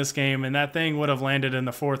LeBron in this game, and that thing would have landed in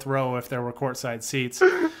the 4th row if there were courtside seats.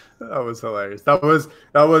 That was hilarious. That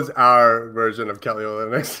was our version of Kelly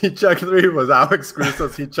Olynyk's heat check 3, was Alex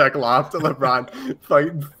Caruso's heat check lob to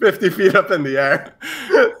LeBron 50 feet up in the air.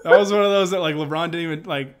 That was one of those that LeBron didn't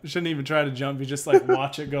even shouldn't even try to jump. You just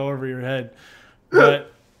watch it go over your head.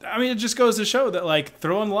 But it just goes to show that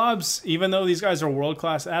throwing lobs, even though these guys are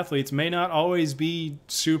world-class athletes, may not always be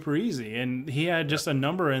super easy. And he had just a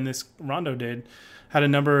number in this, Rondo had a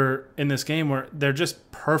number in this game where they're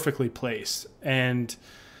just perfectly placed. And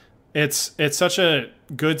it's such a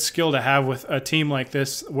good skill to have with a team like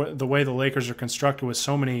this, the way the Lakers are constructed with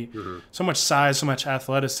so much size, so much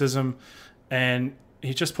athleticism. And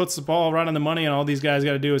he just puts the ball right on the money, and all these guys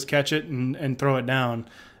got to do is catch it and throw it down.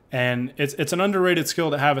 And it's an underrated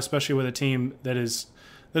skill to have, especially with a team that is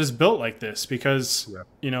built like this, because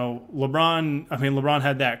LeBron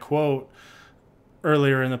had that quote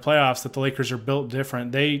earlier in the playoffs that the Lakers are built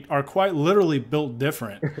different. They are quite literally built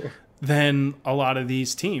different than a lot of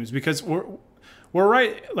these teams, because we're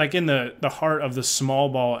right in the heart of the small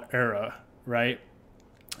ball era, right?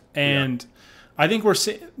 And I think we're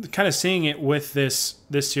kind of seeing it with this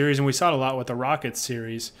series, and we saw it a lot with the Rockets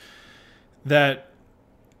series, that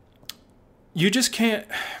you just can't.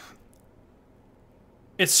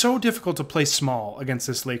 It's so difficult to play small against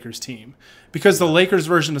this Lakers team, because the Lakers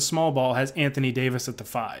version of small ball has Anthony Davis at the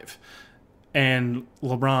 5 and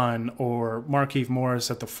LeBron or Markieff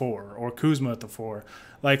Morris at the 4 or Kuzma at the 4.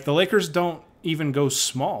 The Lakers don't even go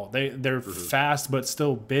small. They're fast but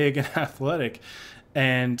still big and athletic.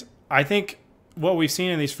 And I think what we've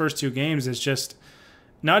seen in these first 2 games is just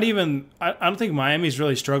not even – I don't think Miami's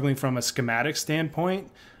really struggling from a schematic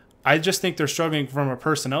standpoint. I just think they're struggling from a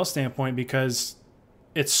personnel standpoint, because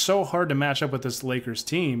it's so hard to match up with this Lakers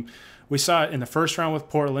team. We saw it in the first round with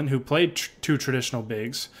Portland, who played 2 traditional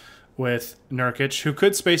bigs, with Nurkic, who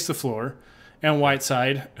could space the floor, and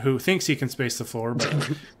Whiteside, who thinks he can space the floor,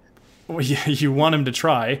 but you want him to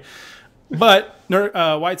try. But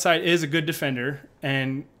Whiteside is a good defender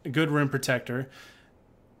and a good rim protector.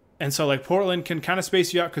 And so Portland can kind of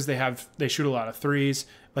space you out because they shoot a lot of threes,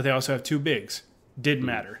 but they also have 2 bigs. Didn't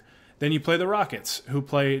matter. Then you play the Rockets, who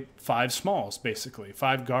play 5 smalls, basically,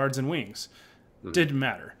 5 guards and wings. Didn't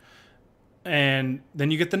matter. And then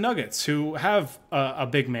you get the Nuggets, who have a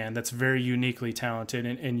big man that's very uniquely talented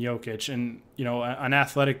in Jokic, and an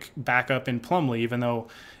athletic backup in Plumlee, even though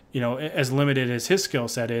as limited as his skill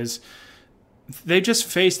set is, they just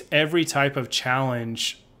faced every type of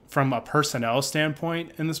challenge from a personnel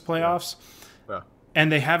standpoint in this playoffs. Yeah.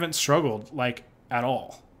 And they haven't struggled like at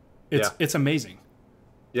all. It's amazing.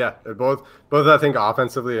 Yeah, both I think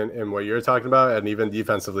offensively and what you're talking about, and even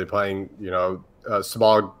defensively playing,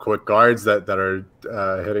 small, quick guards that are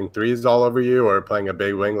hitting threes all over you, or playing a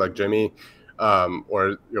big wing like Jimmy,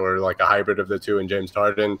 or like a hybrid of the two in James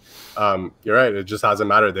Harden. You're right. It just hasn't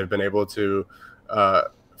mattered. They've been able to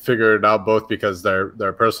figure it out, both because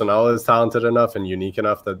their personnel is talented enough and unique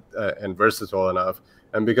enough that and versatile enough,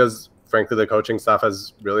 and because frankly the coaching staff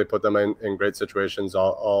has really put them in great situations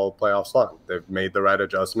all playoffs long. They've made the right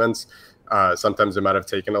adjustments. Sometimes it might have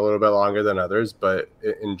taken a little bit longer than others, but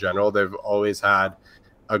in general, they've always had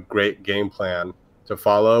a great game plan to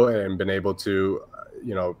follow and been able to,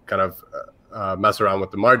 kind of mess around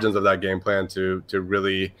with the margins of that game plan to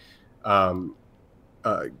really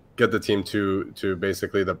get the team to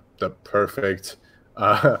basically the perfect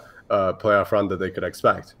playoff run that they could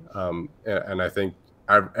expect. And I think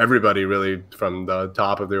everybody really, from the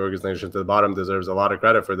top of the organization to the bottom, deserves a lot of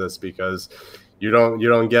credit for this, because you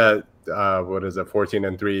don't get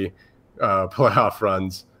 14-3 playoff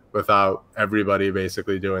runs without everybody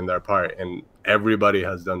basically doing their part, and everybody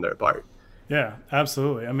has done their part. Yeah,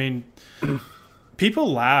 absolutely. I mean, a lot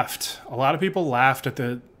of people laughed at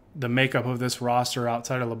the makeup of this roster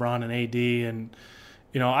outside of LeBron and AD, and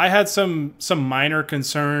I had some minor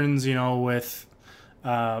concerns, with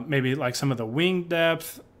maybe like some of the wing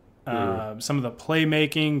depth, some of the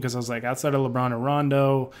playmaking, because I was like, outside of LeBron and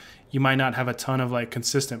Rondo, you might not have a ton of like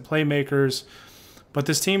consistent playmakers. But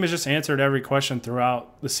this team has just answered every question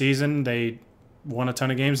throughout the season. They won a ton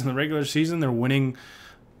of games in the regular season. They're winning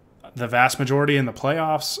the vast majority in the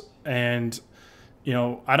playoffs. And,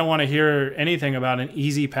 I don't want to hear anything about an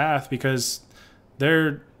easy path, because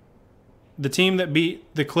they're the team that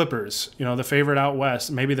beat the Clippers, the favorite out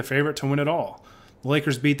west, maybe the favorite to win it all. The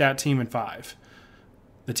Lakers beat that team in 5.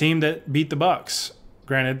 The team that beat the Bucks,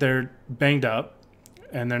 granted they're banged up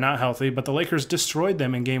and they're not healthy, but the Lakers destroyed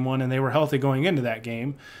them in game 1, and they were healthy going into that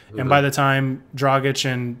game. Mm-hmm. And by the time Dragic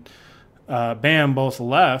and Bam both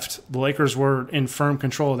left, the Lakers were in firm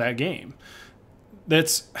control of that game.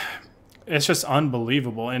 It's just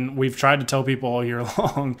unbelievable. And we've tried to tell people all year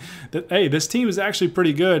long that, hey, this team is actually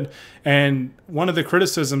pretty good. And one of the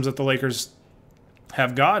criticisms that the Lakers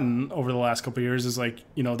have gotten over the last couple of years is like,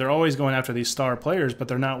 they're always going after these star players, but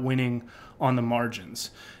they're not winning on the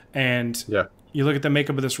margins. And you look at the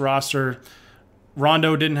makeup of this roster,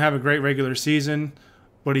 Rondo didn't have a great regular season,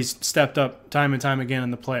 but he's stepped up time and time again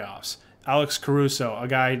in the playoffs. Alex Caruso, a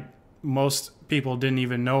guy most people didn't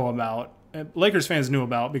even know about, Lakers fans knew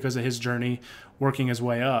about because of his journey working his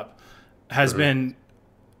way up, has been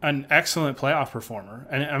an excellent playoff performer.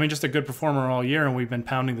 And I mean, just a good performer all year, and we've been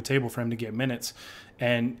pounding the table for him to get minutes.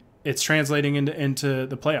 And it's translating into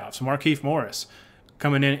the playoffs. Markieff Morris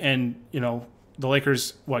coming in, and, the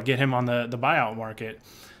Lakers, get him on the buyout market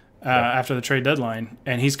after the trade deadline.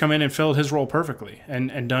 And he's come in and filled his role perfectly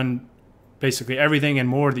and done basically everything and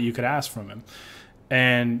more that you could ask from him.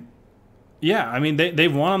 And yeah, I mean,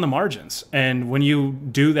 they've won on the margins. And when you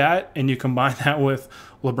do that and you combine that with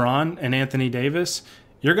LeBron and Anthony Davis,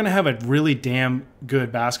 you're going to have a really damn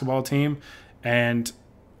good basketball team. And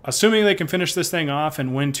assuming they can finish this thing off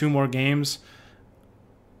and win 2 more games,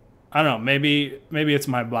 I don't know, maybe it's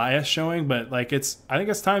my bias showing, but I think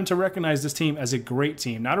it's time to recognize this team as a great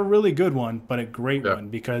team. Not a really good one, but a great one,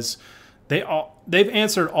 because they've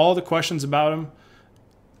answered all the questions about them.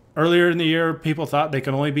 Earlier in the year, people thought they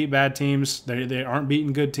could only beat bad teams. They aren't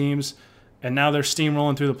beating good teams. And now they're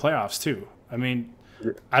steamrolling through the playoffs too. I mean,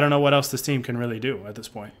 I don't know what else this team can really do at this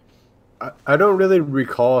point. I don't really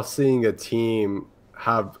recall seeing a team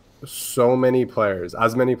have so many players,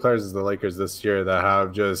 as many players as the Lakers this year, that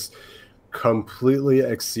have just completely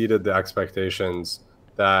exceeded the expectations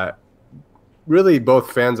that really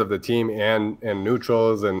both fans of the team and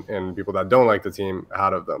neutrals and people that don't like the team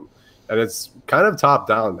had of them. And it's kind of top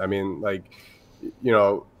down. I mean, we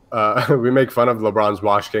make fun of LeBron's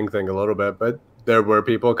Wash King thing a little bit, but there were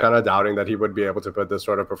people kind of doubting that he would be able to put this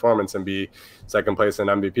sort of performance and be second place in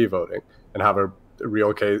MVP voting and have a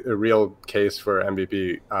real case for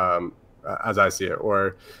MVP, as I see it.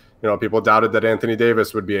 Or, people doubted that Anthony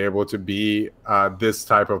Davis would be able to be this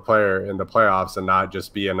type of player in the playoffs and not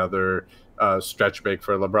just be another stretch big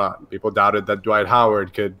for LeBron. People doubted that Dwight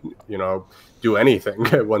Howard could, do anything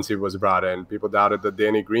once he was brought in. People doubted that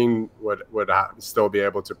Danny Green would still be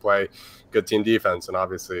able to play good team defense. And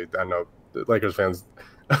obviously, I know the Lakers fans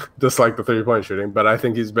dislike the 3-point shooting, but I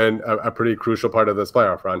think he's been a pretty crucial part of this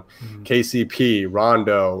playoff run. Mm-hmm. KCP,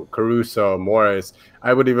 Rondo, Caruso, Morris.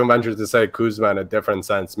 I would even venture to say Kuzma in a different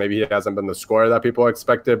sense. Maybe he hasn't been the scorer that people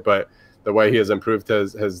expected, but the way he has improved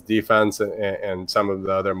his defense and some of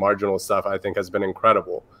the other marginal stuff, I think has been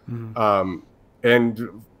incredible. Mm-hmm.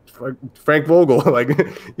 And Frank Vogel, like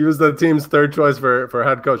he was the team's third choice for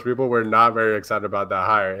head coach. People were not very excited about that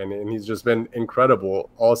hire, and he's just been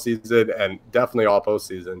incredible all season and definitely all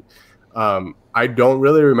postseason. I don't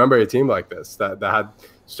really remember a team like this that had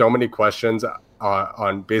so many questions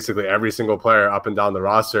on basically every single player up and down the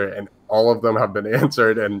roster, and all of them have been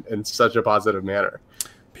answered in such a positive manner.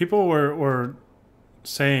 People were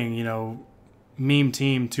saying, meme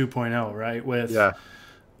team 2.0, right?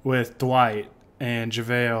 With Dwight and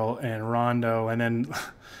JaVale and Rondo. And then,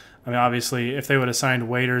 I mean, obviously, if they would have signed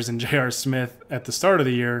Waiters and J.R. Smith at the start of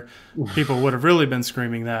the year, people would have really been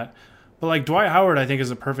screaming that. But like Dwight Howard, I think, is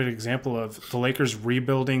a perfect example of the Lakers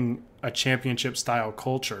rebuilding a championship-style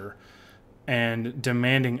culture and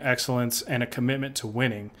demanding excellence and a commitment to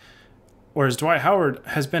winning. Whereas Dwight Howard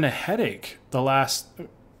has been a headache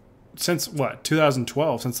since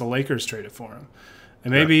 2012, since the Lakers traded for him.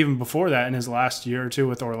 And maybe even before that in his last year or two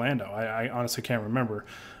with Orlando. I honestly can't remember.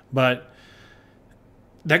 But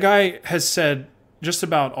that guy has said just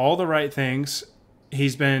about all the right things.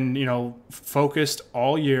 He's been, focused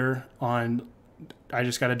all year on, I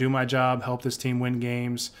just got to do my job, help this team win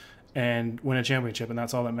games, and win a championship, and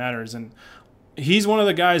that's all that matters. And he's one of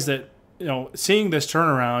the guys that, seeing this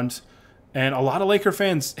turnaround, and a lot of Laker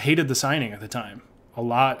fans hated the signing at the time. A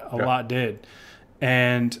lot did.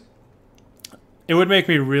 And it would make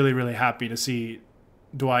me really, really happy to see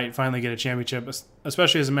Dwight finally get a championship,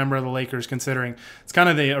 especially as a member of the Lakers, considering it's kind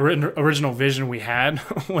of the original vision we had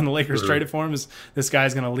when the Lakers traded for him, is this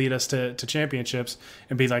guy's going to lead us to championships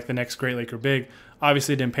and be like the next great Laker big.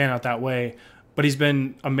 Obviously, it didn't pan out that way, but he's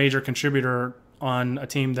been a major contributor on a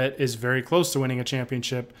team that is very close to winning a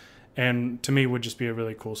championship, and to me would just be a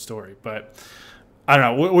really cool story. But I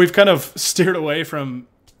don't know. We've kind of steered away from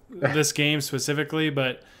this game specifically,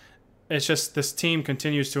 but it's just this team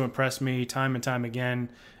continues to impress me time and time again,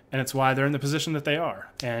 and it's why they're in the position that they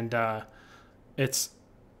are. And I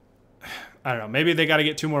don't know, maybe they got to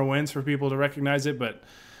get 2 more wins for people to recognize it, but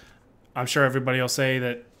I'm sure everybody will say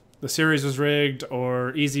that the series was rigged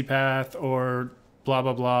or easy path or blah,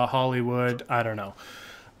 blah, blah, Hollywood. I don't know.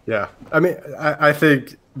 Yeah. I mean, I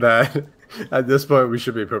think that at this point we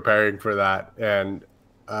should be preparing for that. And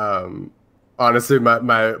honestly,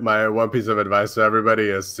 my one piece of advice to everybody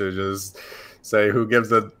is to just say, who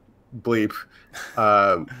gives a bleep,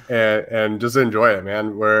 and just enjoy it,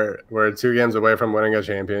 man. We're 2 games away from winning a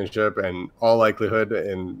championship, and all likelihood,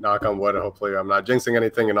 and knock on wood, hopefully I'm not jinxing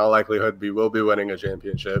anything, in all likelihood we will be winning a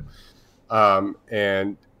championship.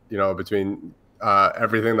 And between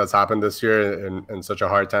everything that's happened this year and such a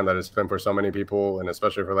hard time that it's been for so many people, and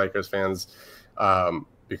especially for Lakers fans,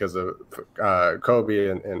 because of Kobe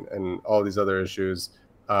and all these other issues,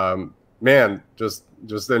 man, just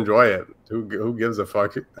enjoy it. Who gives a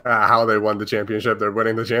fuck how they won the championship? They're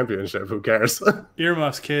winning the championship. Who cares?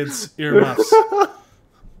 Earmuffs, kids. Earmuffs.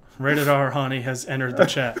 Rated R Honey has entered the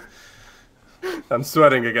chat. I'm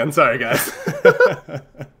sweating again. Sorry, guys.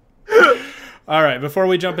 All right, before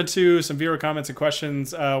we jump into some viewer comments and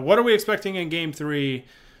questions, what are we expecting in Game 3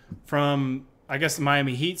 from, I guess, the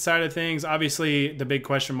Miami Heat side of things? Obviously, the big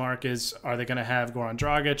question mark is, are they going to have Goran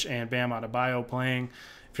Dragic and Bam Adebayo playing?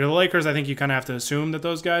 If you're the Lakers, I think you kind of have to assume that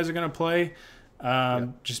those guys are going to play,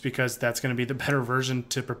 just because that's going to be the better version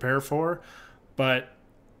to prepare for. But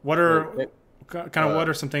what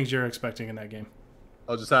are some things you're expecting in that game?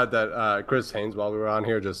 I'll just add that Chris Haynes, while we were on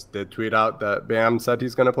here, just did tweet out that Bam said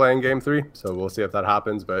he's going to play in Game 3. So we'll see if that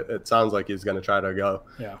happens, but it sounds like he's going to try to go.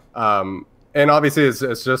 Yeah. And obviously, it's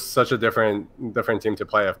just such a different team to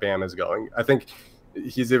play if Bam is going. I think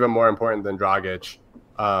he's even more important than Dragic,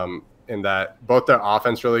 in that both their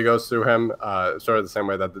offense really goes through him, sort of the same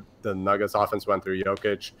way that the Nuggets offense went through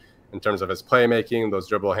Jokic in terms of his playmaking, those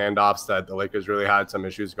dribble handoffs that the Lakers really had some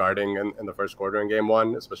issues guarding in the first quarter in Game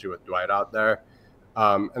 1, especially with Dwight out there.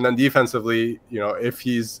 And then defensively, if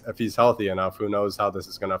he's healthy enough, who knows how this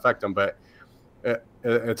is going to affect him. But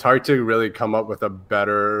it's hard to really come up with a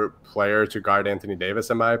better player to guard Anthony Davis,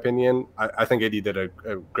 in my opinion. I think AD did a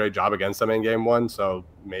great job against him in Game 1, so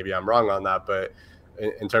maybe I'm wrong on that. But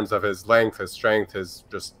in terms of his length, his strength, his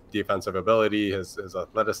just defensive ability, his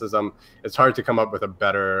athleticism, it's hard to come up with a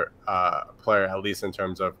better player, at least in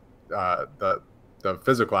terms of the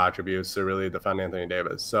physical attributes to really defend Anthony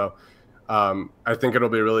Davis. So I think it'll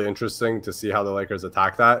be really interesting to see how the Lakers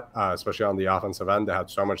attack that, especially on the offensive end. They had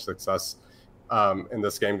so much success in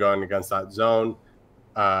this game going against that zone.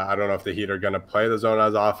 I don't know if the Heat are going to play the zone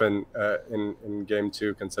as often in game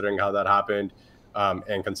 2, considering how that happened,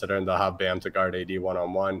 and considering they'll have Bam to guard AD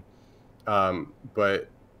one-on-one. But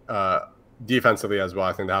defensively as well,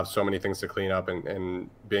 I think they have so many things to clean up, and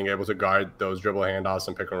being able to guard those dribble handoffs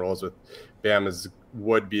and pick and rolls with Bam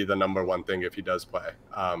would be the number one thing if he does play.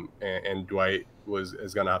 And Dwight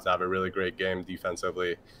is going to have a really great game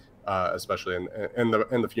defensively, especially in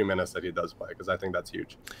the few minutes that he does play, because I think that's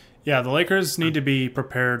huge. Yeah, the Lakers need to be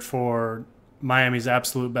prepared for Miami's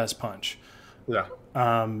absolute best punch. Yeah.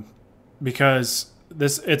 Because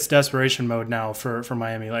it's desperation mode now for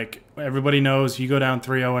Miami. Like, everybody knows, you go down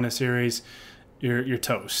 3-0 in a series, you're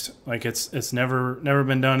toast. Like, it's never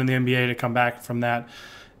been done in the NBA to come back from that.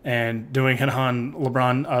 And doing it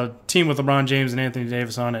on a team with LeBron James and Anthony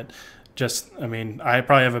Davis on it, I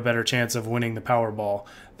probably have a better chance of winning the Powerball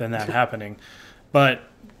than that happening. But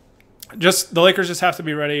the Lakers just have to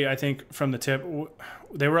be ready, I think, from the tip.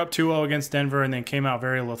 They were up 2-0 against Denver and then came out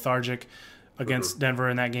very lethargic against Denver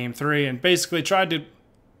in that game 3, and basically tried to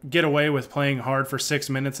get away with playing hard for 6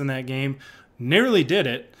 minutes in that game. Nearly did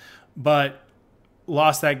it, but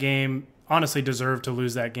lost that game. Honestly deserved to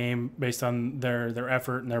lose that game based on their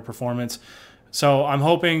effort and their performance. So I'm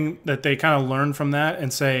hoping that they kind of learn from that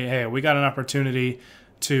and say, hey, we got an opportunity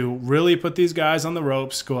to really put these guys on the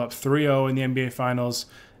ropes, go up 3-0 in the NBA Finals,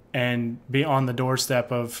 and be on the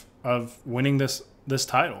doorstep of winning this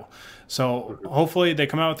title. So hopefully they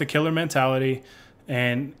come out with the killer mentality,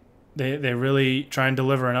 and they really try and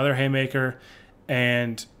deliver another haymaker,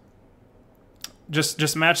 and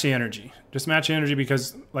just match the energy. Just match the energy,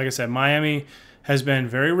 because, like I said, Miami has been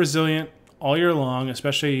very resilient all year long,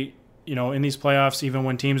 especially, in these playoffs, even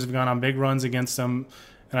when teams have gone on big runs against them.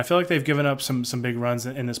 And I feel like they've given up some big runs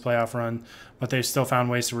in this playoff run, but they've still found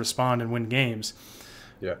ways to respond and win games.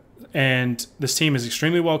 Yeah. And this team is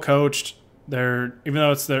extremely well coached. Even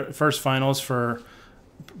though it's their first finals for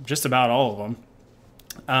just about all of them,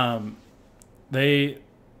 I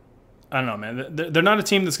don't know, man. They're not a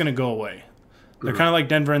team that's going to go away. They're kind of like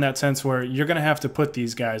Denver in that sense, where you're going to have to put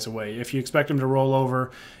these guys away. If you expect them to roll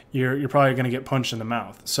over, you're probably going to get punched in the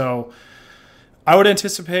mouth. So I would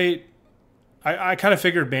anticipate, I kind of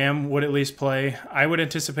figured Bam would at least play. I would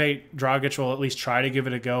anticipate Dragic will at least try to give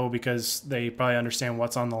it a go, because they probably understand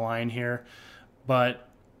what's on the line here. But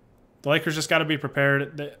the Lakers just got to be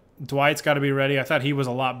prepared. Dwight's got to be ready. I thought he was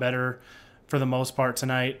a lot better for the most part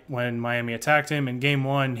tonight when Miami attacked him. In game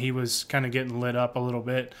 1, he was kind of getting lit up a little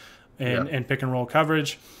bit in pick and roll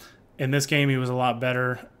coverage. In this game, he was a lot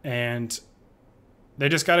better, and they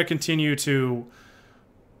just got to continue to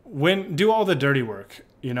do all the dirty work.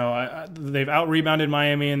 They've out-rebounded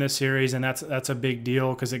Miami in this series, and that's a big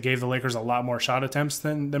deal, because it gave the Lakers a lot more shot attempts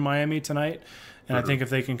than Miami tonight. And I think if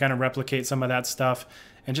they can kind of replicate some of that stuff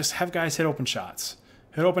and just have guys hit open shots,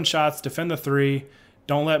 defend the 3,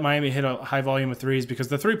 don't let Miami hit a high volume of 3s, because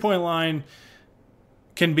the 3-point line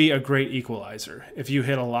can be a great equalizer if you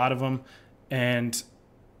hit a lot of them, and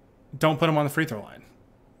don't put them on the free throw line.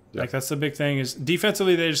 Yeah. Like, that's the big thing, is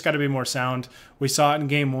defensively they just got to be more sound. We saw it in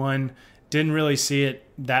game 1. Didn't really see it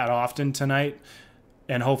that often tonight,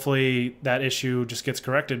 and hopefully that issue just gets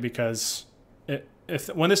corrected, because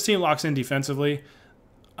when this team locks in defensively,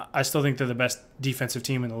 I still think they're the best defensive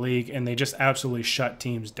team in the league, and they just absolutely shut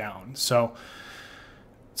teams down. So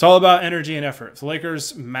it's all about energy and effort. If the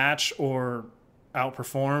Lakers match or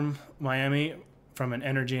outperform Miami from an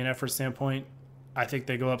energy and effort standpoint, I think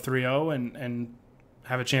they go up 3-0 and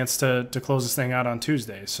have a chance to close this thing out on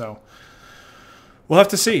Tuesday. So we'll have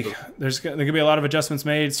to see. There going to be a lot of adjustments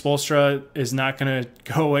made. Spoelstra is not going to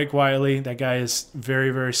go away quietly. That guy is very,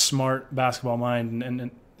 very smart basketball mind,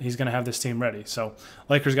 and he's going to have this team ready. So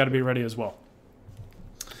Lakers got to be ready as well.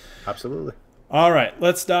 Absolutely. All right,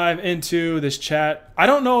 let's dive into this chat. I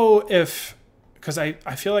don't know because I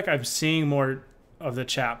feel like I'm seeing more of the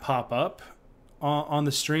chat pop up on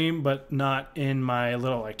the stream, but not in my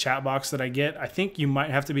little chat box that I get. I think you might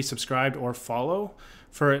have to be subscribed or follow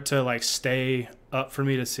for it to stay up for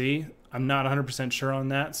me to see. I'm not 100% sure on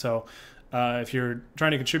that. So if you're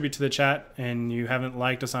trying to contribute to the chat and you haven't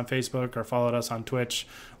liked us on Facebook or followed us on Twitch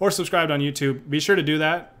or subscribed on YouTube, be sure to do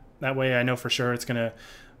that. That way I know for sure it's going to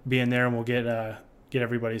be in there, and we'll get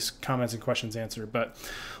everybody's comments and questions answered. But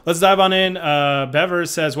let's dive on in. Bever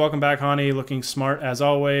says, welcome back, Hani. Looking smart as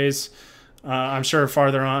always. I'm sure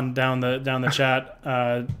farther on down the chat,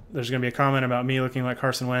 there's going to be a comment about me looking like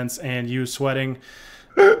Carson Wentz and you sweating.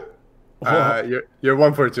 You're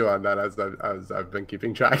 1 for 2 on that, as I've been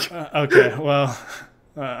keeping track. Okay, well,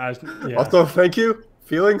 yeah. Also, thank you.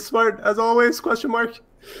 Feeling smart as always? Question mark.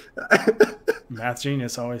 Math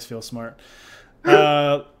genius always feels smart.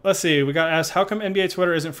 Let's see. We got asked, how come NBA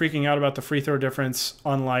Twitter isn't freaking out about the free throw difference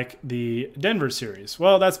unlike the Denver series?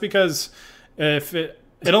 Well, that's because if it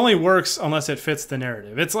only works unless it fits the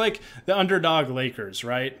narrative. It's like the underdog Lakers,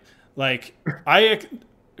 right? Like, I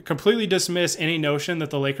completely dismiss any notion that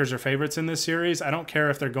the Lakers are favorites in this series. I don't care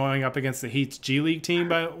if they're going up against the Heat's G League team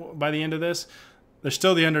by the end of this. They're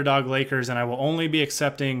still the underdog Lakers, and I will only be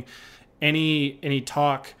accepting any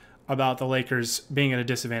talk about the Lakers being at a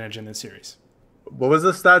disadvantage in this series. What was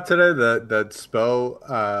the stat today? That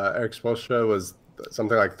Eric Spoelstra was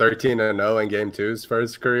something like 13-0 in Game 2s for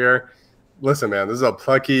his career. Listen, man, this is a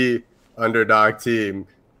plucky underdog team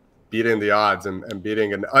beating the odds and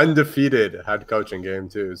beating an undefeated head coach in Game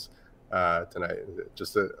 2s tonight.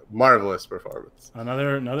 Just a marvelous performance.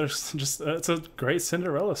 Another just it's a great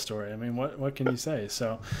Cinderella story. I mean, what can you say?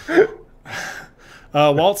 So,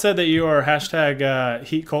 Walt said that you are hashtag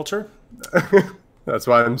Heat culture. That's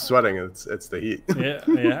why I'm sweating. It's the Heat.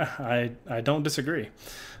 yeah. I don't disagree.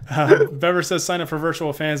 Bever says sign up for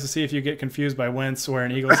virtual fans to see if you get confused by Wentz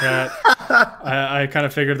wearing Eagles hat. I kind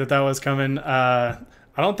of figured that was coming. I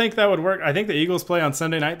don't think that would work. I think the Eagles play on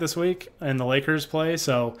Sunday night this week, and the Lakers play,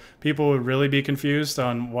 so people would really be confused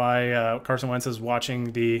on why Carson Wentz is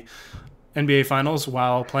watching the NBA Finals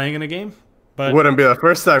while playing in a game. But wouldn't be the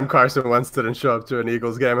first time Carson Wentz didn't show up to an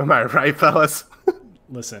Eagles game. Am I right, fellas?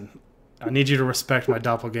 Listen, I need you to respect my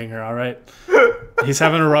doppelganger, all right? He's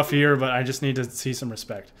having a rough year, but I just need to see some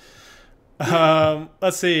respect.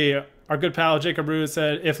 Let's see. Our good pal Jacob Rude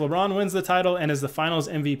said, if LeBron wins the title and is the finals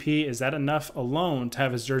MVP, is that enough alone to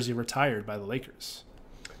have his jersey retired by the Lakers?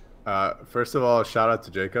 First of all, shout out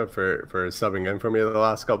to Jacob for subbing in for me the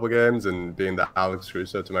last couple games and being the Alex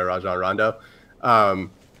Caruso to my Rajon Rondo. And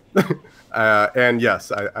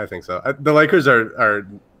yes, I think so. The Lakers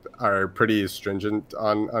are pretty stringent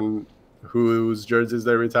on whose jerseys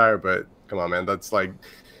they retire, but come on, man, that's like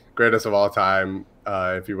greatest of all time.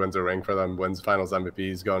 If he wins a ring for them, wins Finals MVP,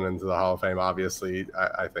 he's going into the Hall of Fame. Obviously,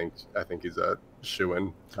 I think he's a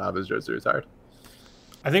shoo-in to have his jersey retired.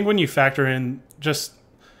 I think when you factor in just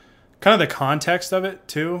kind of the context of it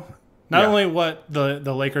too, not only what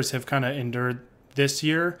the Lakers have kind of endured this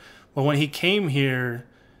year, but when he came here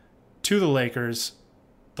to the Lakers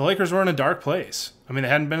were in a dark place. I mean, they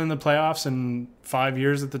hadn't been in the playoffs in 5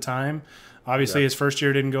 years at the time. Obviously, his first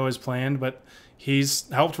year didn't go as planned, but he's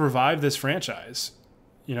helped revive this franchise.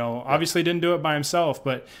 You know, obviously didn't do it by himself,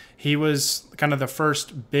 but he was kind of the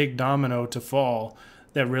first big domino to fall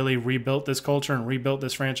that really rebuilt this culture and rebuilt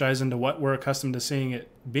this franchise into what we're accustomed to seeing it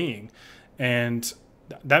being. And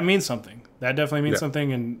that means something. That definitely means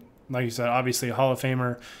something. And like you said, obviously a Hall of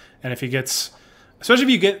Famer. And if he gets, especially if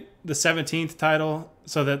you get the 17th title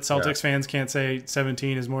so that Celtics fans can't say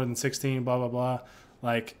 17 is more than 16, blah, blah, blah.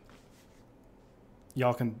 Like,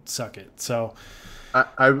 y'all can suck it. So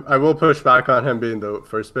I will push back on him being the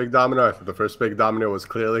first big domino. I think the first big domino was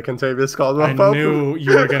clearly Kentavious Caldwell-Pope. I knew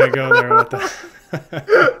you were going to go there with that.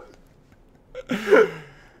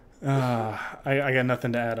 I got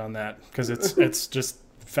nothing to add on that because it's just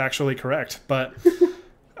factually correct. But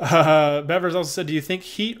Bevers also said, do you think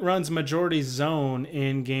Heat runs majority zone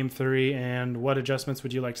in Game 3, and what adjustments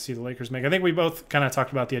would you like to see the Lakers make? I think we both kind of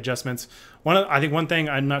talked about the adjustments. I think one thing,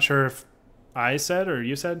 I'm not sure if I said or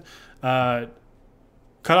you said,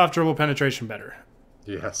 cut off dribble penetration better.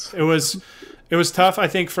 Yes. It was tough, I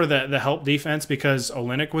think, for the help defense because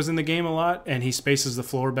Olynyk was in the game a lot, and he spaces the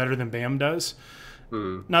floor better than Bam does.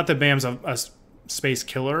 Not that Bam's a space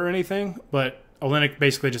killer or anything, but Olynyk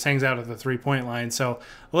basically just hangs out at the three-point line. So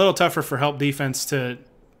a little tougher for help defense to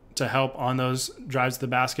help on those drives to the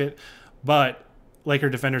basket. But Laker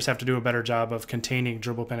defenders have to do a better job of containing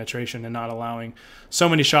dribble penetration and not allowing so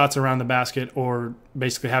many shots around the basket or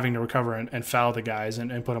basically having to recover and foul the guys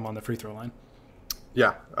and put them on the free throw line.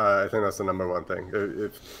 Yeah, I think that's the number one thing.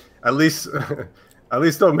 If at least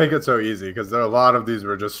don't make it so easy, because there are a lot of these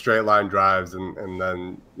were just straight line drives, and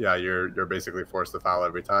then you're basically forced to foul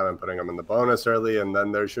every time and putting them in the bonus early, and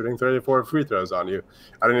then they're shooting 34 free throws on you.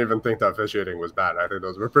 I didn't even think that officiating was bad. I think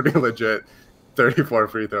those were pretty legit 34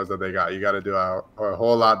 free throws that they got. You got to do a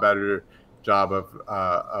whole lot better job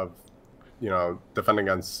of defending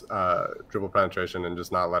against dribble penetration and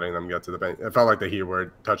just not letting them get to the paint. It felt like the Heat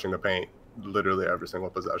were touching the paint literally every single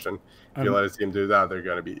possession. If you let a team do that, they're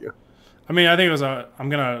going to beat you. I mean, I think I'm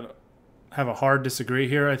going to have a hard disagree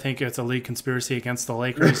here. I think it's a league conspiracy against the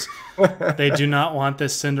Lakers. They do not want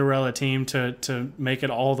this Cinderella team to make it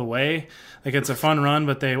all the way. Like, it's a fun run,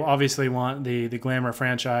 but they obviously want the glamour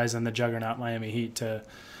franchise and the juggernaut Miami Heat to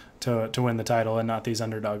win the title and not these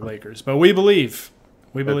underdog Lakers. But we believe.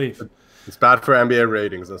 It's bad for NBA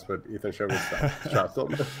ratings. That's what Ethan Sherwood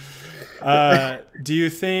told me. Do you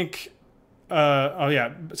think? Oh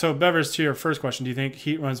yeah. So Bevers, to your first question, do you think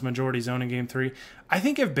Heat runs majority zone in Game 3? I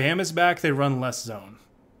think if Bam is back, they run less zone.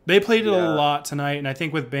 They played it a lot tonight, and I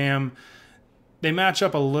think with Bam, they match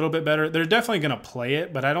up a little bit better. They're definitely going to play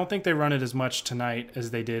it, but I don't think they run it as much tonight as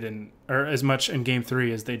they did or as much in Game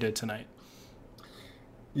 3 as they did tonight.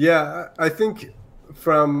 Yeah, I think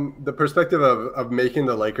from the perspective of making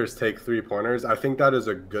the Lakers take 3-pointers, I think that is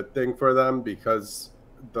a good thing for them because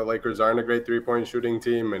the Lakers aren't a great 3-point shooting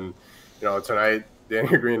team. And, tonight,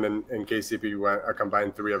 Danny Green and KCP went a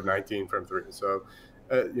combined 3 of 19 from 3. So,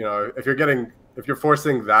 if you're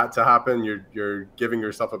forcing that to happen, you're giving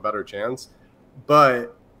yourself a better chance.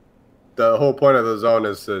 But the whole point of the zone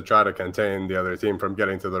is to try to contain the other team from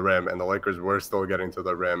getting to the rim, and the Lakers were still getting to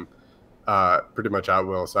the rim pretty much at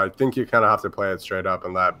will. So I think you kind of have to play it straight up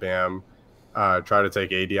and let Bam try to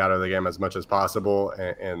take AD out of the game as much as possible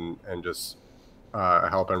and just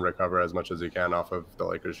help him recover as much as he can off of the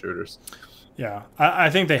Lakers shooters. Yeah, I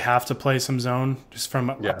think they have to play some zone just from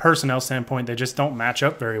a personnel standpoint. They just don't match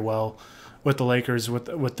up very well with the Lakers with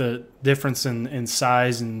the difference in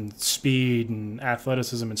size and speed and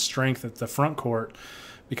athleticism and strength at the front court,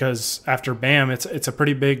 because after Bam, it's a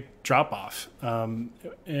pretty big drop off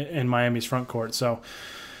in Miami's front court. So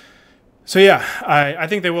yeah, I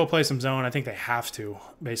think they will play some zone. I think they have to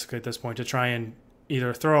basically at this point to try and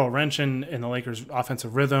either throw a wrench in the Lakers'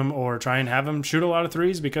 offensive rhythm or try and have them shoot a lot of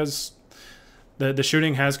threes, because the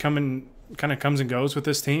shooting has kind of comes and goes with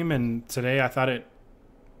this team. And today I thought it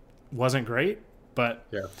wasn't great, but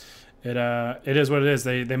it is what it is.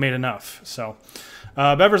 They made enough. So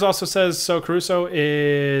Bevers also says, so Caruso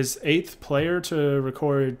is 8th player to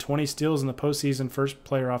record 20 steals in the postseason, first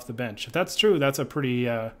player off the bench. If that's true, that's a pretty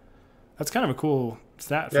that's kind of a cool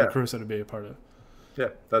stat for Caruso to be a part of. Yeah,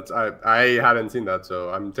 I hadn't seen that, so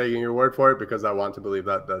I'm taking your word for it because I want to believe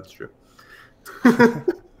that that's true.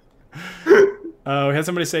 We had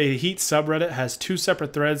somebody say Heat subreddit has 2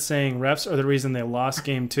 separate threads saying refs are the reason they lost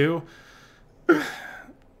Game 2.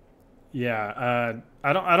 Yeah,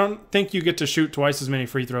 I don't think you get to shoot twice as many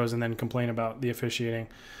free throws and then complain about the officiating,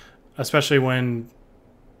 especially when,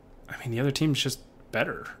 the other team's just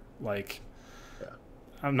better. Like,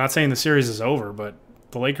 I'm not saying the series is over, but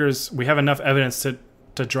the Lakers, we have enough evidence to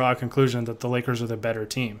draw a conclusion that the Lakers are the better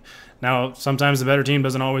team. Now, sometimes the better team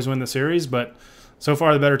doesn't always win the series, but so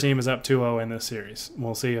far the better team is up 2-0 in this series.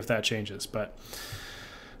 We'll see if that changes. But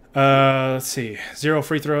let's see. 0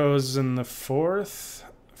 free throws in the fourth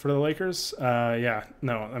for the Lakers. A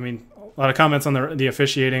lot of comments on the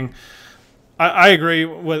officiating. I agree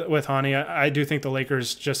with Hani. I do think the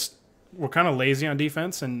Lakers just were kind of lazy on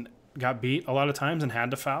defense and got beat a lot of times and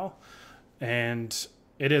had to foul. And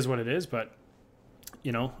it is what it is, but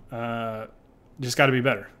just got to be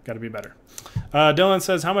better. Dylan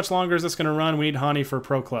says, how much longer is this going to run? We need Hani for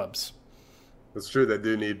pro clubs. It's true, they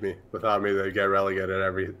do need me. Without me, they get relegated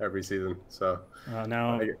every season. So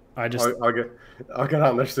now I'll get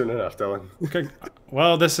on there soon enough, Dylan. Okay.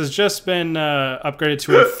 Well, this has just been upgraded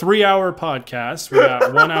to a 3-hour podcast. We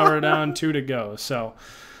got 1 hour down, 2 to go. So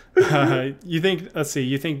you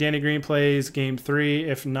think Danny Green plays Game 3?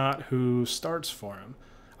 If not, who starts for him?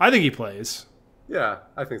 I think he plays. Yeah,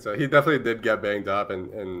 I think so. He definitely did get banged up,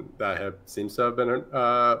 and that hip seems to have been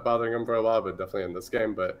bothering him for a while, but definitely in this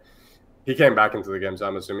game. But he came back into the game, so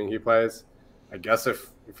I'm assuming he plays. I guess if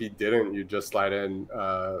he didn't, you just slide in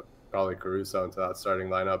probably Caruso into that starting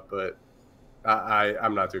lineup, but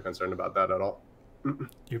I'm not too concerned about that at all.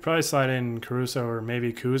 You probably slide in Caruso or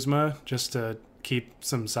maybe Kuzma just to keep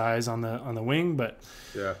some size on the wing, but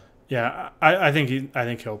I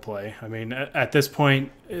think he'll play. At this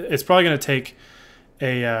point, it's probably going to take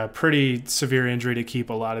a pretty severe injury to keep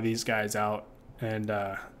a lot of these guys out, and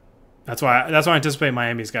that's why I anticipate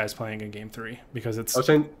Miami's guys playing in Game 3, because it's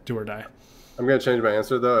do or die. I'm going to change my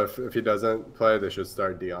answer though. If he doesn't play, they should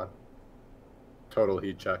start Dion. Total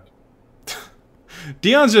heat check.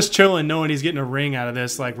 Dion's just chilling, knowing he's getting a ring out of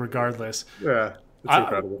this, regardless. Yeah. It's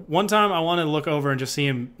incredible. One time I wanted to look over and just see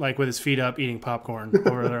him with his feet up eating popcorn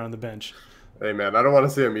over there on the bench. Hey man, I don't want to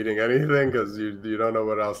see him eating anything because you don't know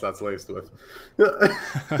what else that's laced with.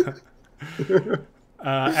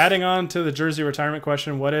 Adding on to the jersey retirement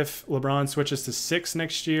question, what if LeBron switches to 6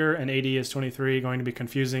 next year and AD is 23? Going to be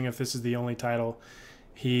confusing if this is the only title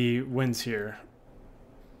he wins here.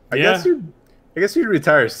 I guess you'd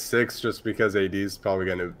retire 6 just because AD is probably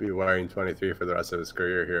going to be wearing 23 for the rest of his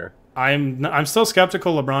career here. I'm still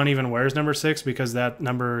skeptical LeBron even wears number 6 because that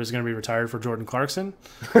number is going to be retired for Jordan Clarkson.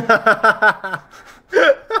 That's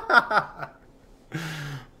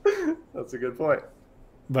a good point.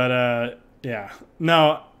 But yeah,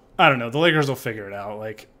 no, I don't know. The Lakers will figure it out.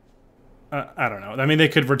 Like, I don't know. I mean, they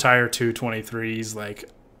could retire 2 23s. Like,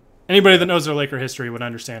 anybody that knows their Laker history would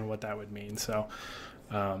understand what that would mean. So,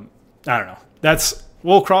 I don't know.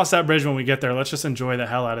 We'll cross that bridge when we get there. Let's just enjoy the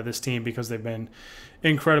hell out of this team because they've been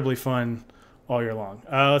incredibly fun all year long.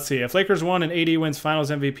 Let's see. If Lakers won and AD wins Finals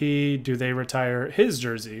MVP, do they retire his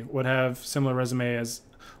jersey? Would have similar resume as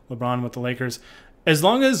LeBron with the Lakers. As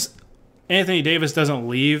long as Anthony Davis doesn't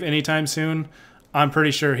leave anytime soon, I'm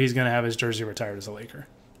pretty sure he's going to have his jersey retired as a Laker.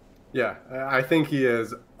 Yeah, I think he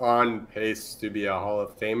is on pace to be a Hall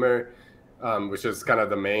of Famer, which is kind of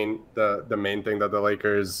the main thing that the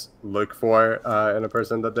Lakers look for in a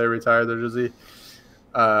person that they retire their jersey.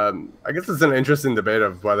 I guess it's an interesting debate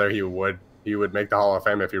of whether he would make the Hall of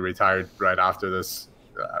Fame if he retired right after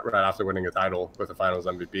winning a title with the Finals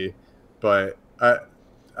MVP. But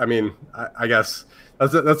I mean, I guess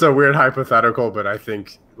that's a weird hypothetical, but I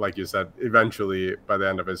think, like you said, eventually by the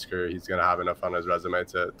end of his career, he's going to have enough on his resume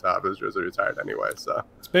to have his jersey retired anyway. So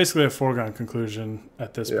it's basically a foregone conclusion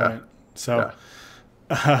at this point. So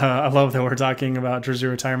I love that we're talking about jersey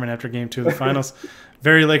retirement after Game 2 of the Finals.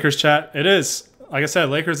 Very Lakers chat. It is. Like I said,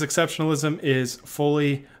 Lakers exceptionalism is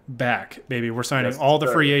fully back, baby. We're signing all the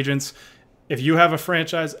free agents. If you have a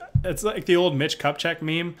franchise, it's like the old Mitch Kupchak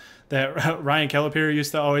meme that Ryan Kellepier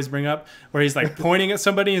used to always bring up, where he's like pointing at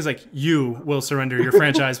somebody and he's like, you will surrender your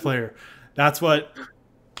franchise player. That's what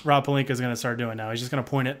Rob Pelinka is going to start doing now. He's just going to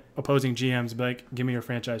point at opposing GMs and be like, give me your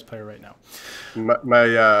franchise player right now.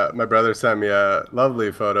 My brother sent me a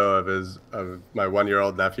lovely photo of my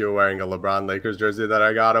 1-year-old nephew wearing a LeBron Lakers jersey that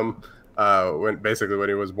I got him when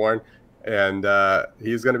he was born. And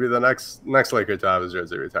he's going to be the next Laker to have his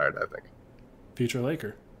jersey retired, I think. Future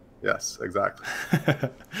Laker. Yes, exactly.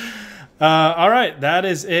 All right, that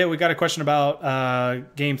is it. We got a question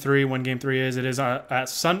about Game 3. When Game 3 is, it is on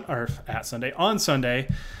Sunday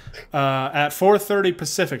at 4:30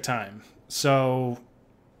 Pacific time. So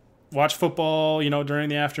watch football, during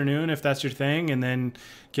the afternoon if that's your thing, and then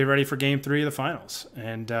get ready for Game 3 of the Finals.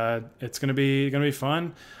 And it's gonna be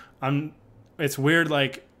fun. It's weird,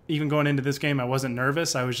 like, even going into this game, I wasn't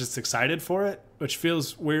nervous. I was just excited for it, which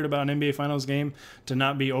feels weird about an NBA Finals game to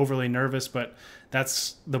not be overly nervous. But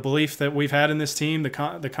that's the belief that we've had in this team, the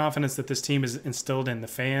confidence that this team has instilled in the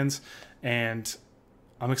fans. And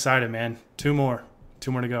I'm excited, man. Two more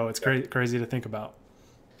to go. It's crazy to think about.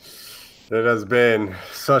 It has been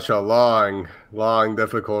such a long,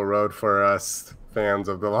 difficult road for us fans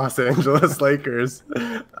of the Los Angeles Lakers.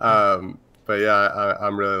 But yeah,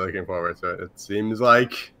 I'm really looking forward to it. It seems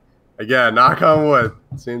like, again, knock on wood,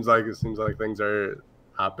 it seems like things are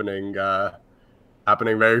happening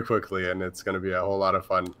very quickly, and it's going to be a whole lot of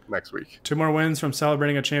fun next week. 2 more wins from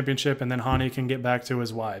celebrating a championship, and then Hani can get back to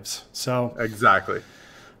his wives. So exactly.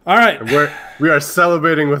 All right. And we are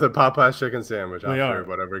celebrating with a Popeyes chicken sandwich after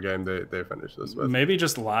whatever game they finish this with. Maybe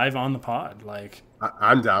just live on the pod. Like,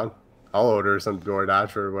 I'm down. I'll order some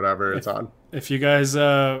DoorDash or whatever it's on. If you guys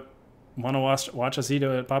want to watch us eat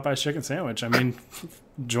a Popeyes chicken sandwich, I mean,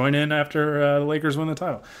 join in after the Lakers win the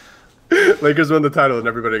title. Lakers win the title and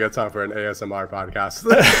everybody gets on for an ASMR podcast.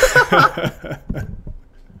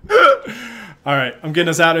 All right, I'm getting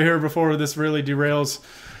us out of here before this really derails.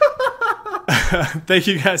 Thank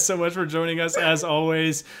you guys so much for joining us, as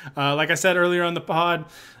always. Like I said earlier on the pod,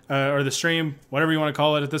 or the stream, whatever you want to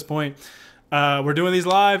call it at this point, we're doing these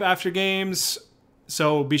live after games,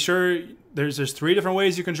 so be sure. There's 3 different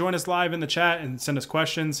ways you can join us live in the chat and send us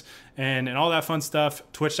questions and all that fun stuff.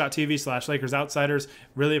 Twitch.tv/LakersOutsiders.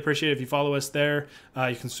 Really appreciate it if you follow us there.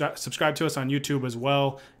 You can subscribe to us on YouTube as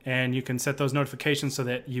well, and you can set those notifications so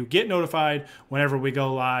that you get notified whenever we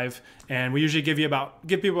go live. And we usually give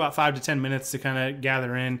people about 5 to 10 minutes to kind of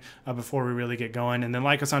gather in before we really get going. And then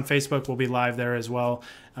like us on Facebook, we'll be live there as well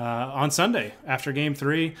on Sunday after Game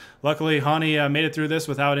 3. Luckily, Hani made it through this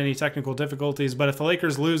without any technical difficulties. But if the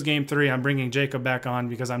Lakers lose Game 3, I'm bringing Jacob back on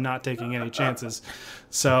because I'm not taking any chances.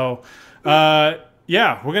 So,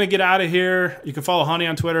 yeah, we're going to get out of here. You can follow Hani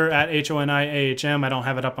on Twitter at HONIAHM. I don't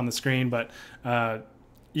have it up on the screen, but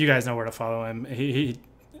you guys know where to follow him.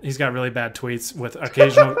 He's got really bad tweets with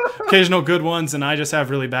occasional good ones, and I just have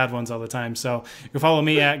really bad ones all the time. So you can follow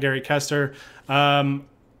me at Gary Kester.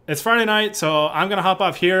 It's Friday night, so I'm going to hop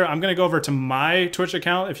off here. I'm going to go over to my Twitch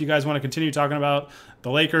account if you guys want to continue talking about the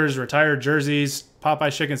Lakers, retired jerseys,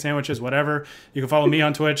 Popeye chicken sandwiches, whatever. You can follow me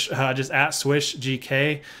on Twitch, just at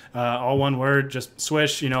SwishGK, all one word, just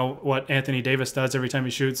Swish, what Anthony Davis does every time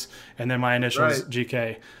he shoots, and then my initials, right.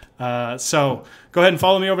 GK. So go ahead and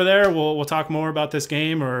follow me over there. We'll talk more about this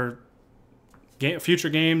game or future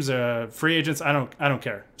games, free agents. I don't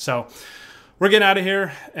care. So we're getting out of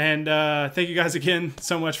here. And thank you guys again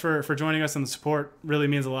so much for joining us, and the support really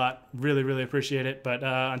means a lot. Really, really appreciate it. But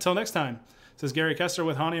until next time, this is Gary Kester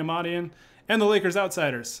with Hani Ahmadian and the Lakers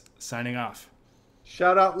Outsiders signing off.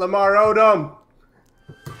 Shout out Lamar Odom.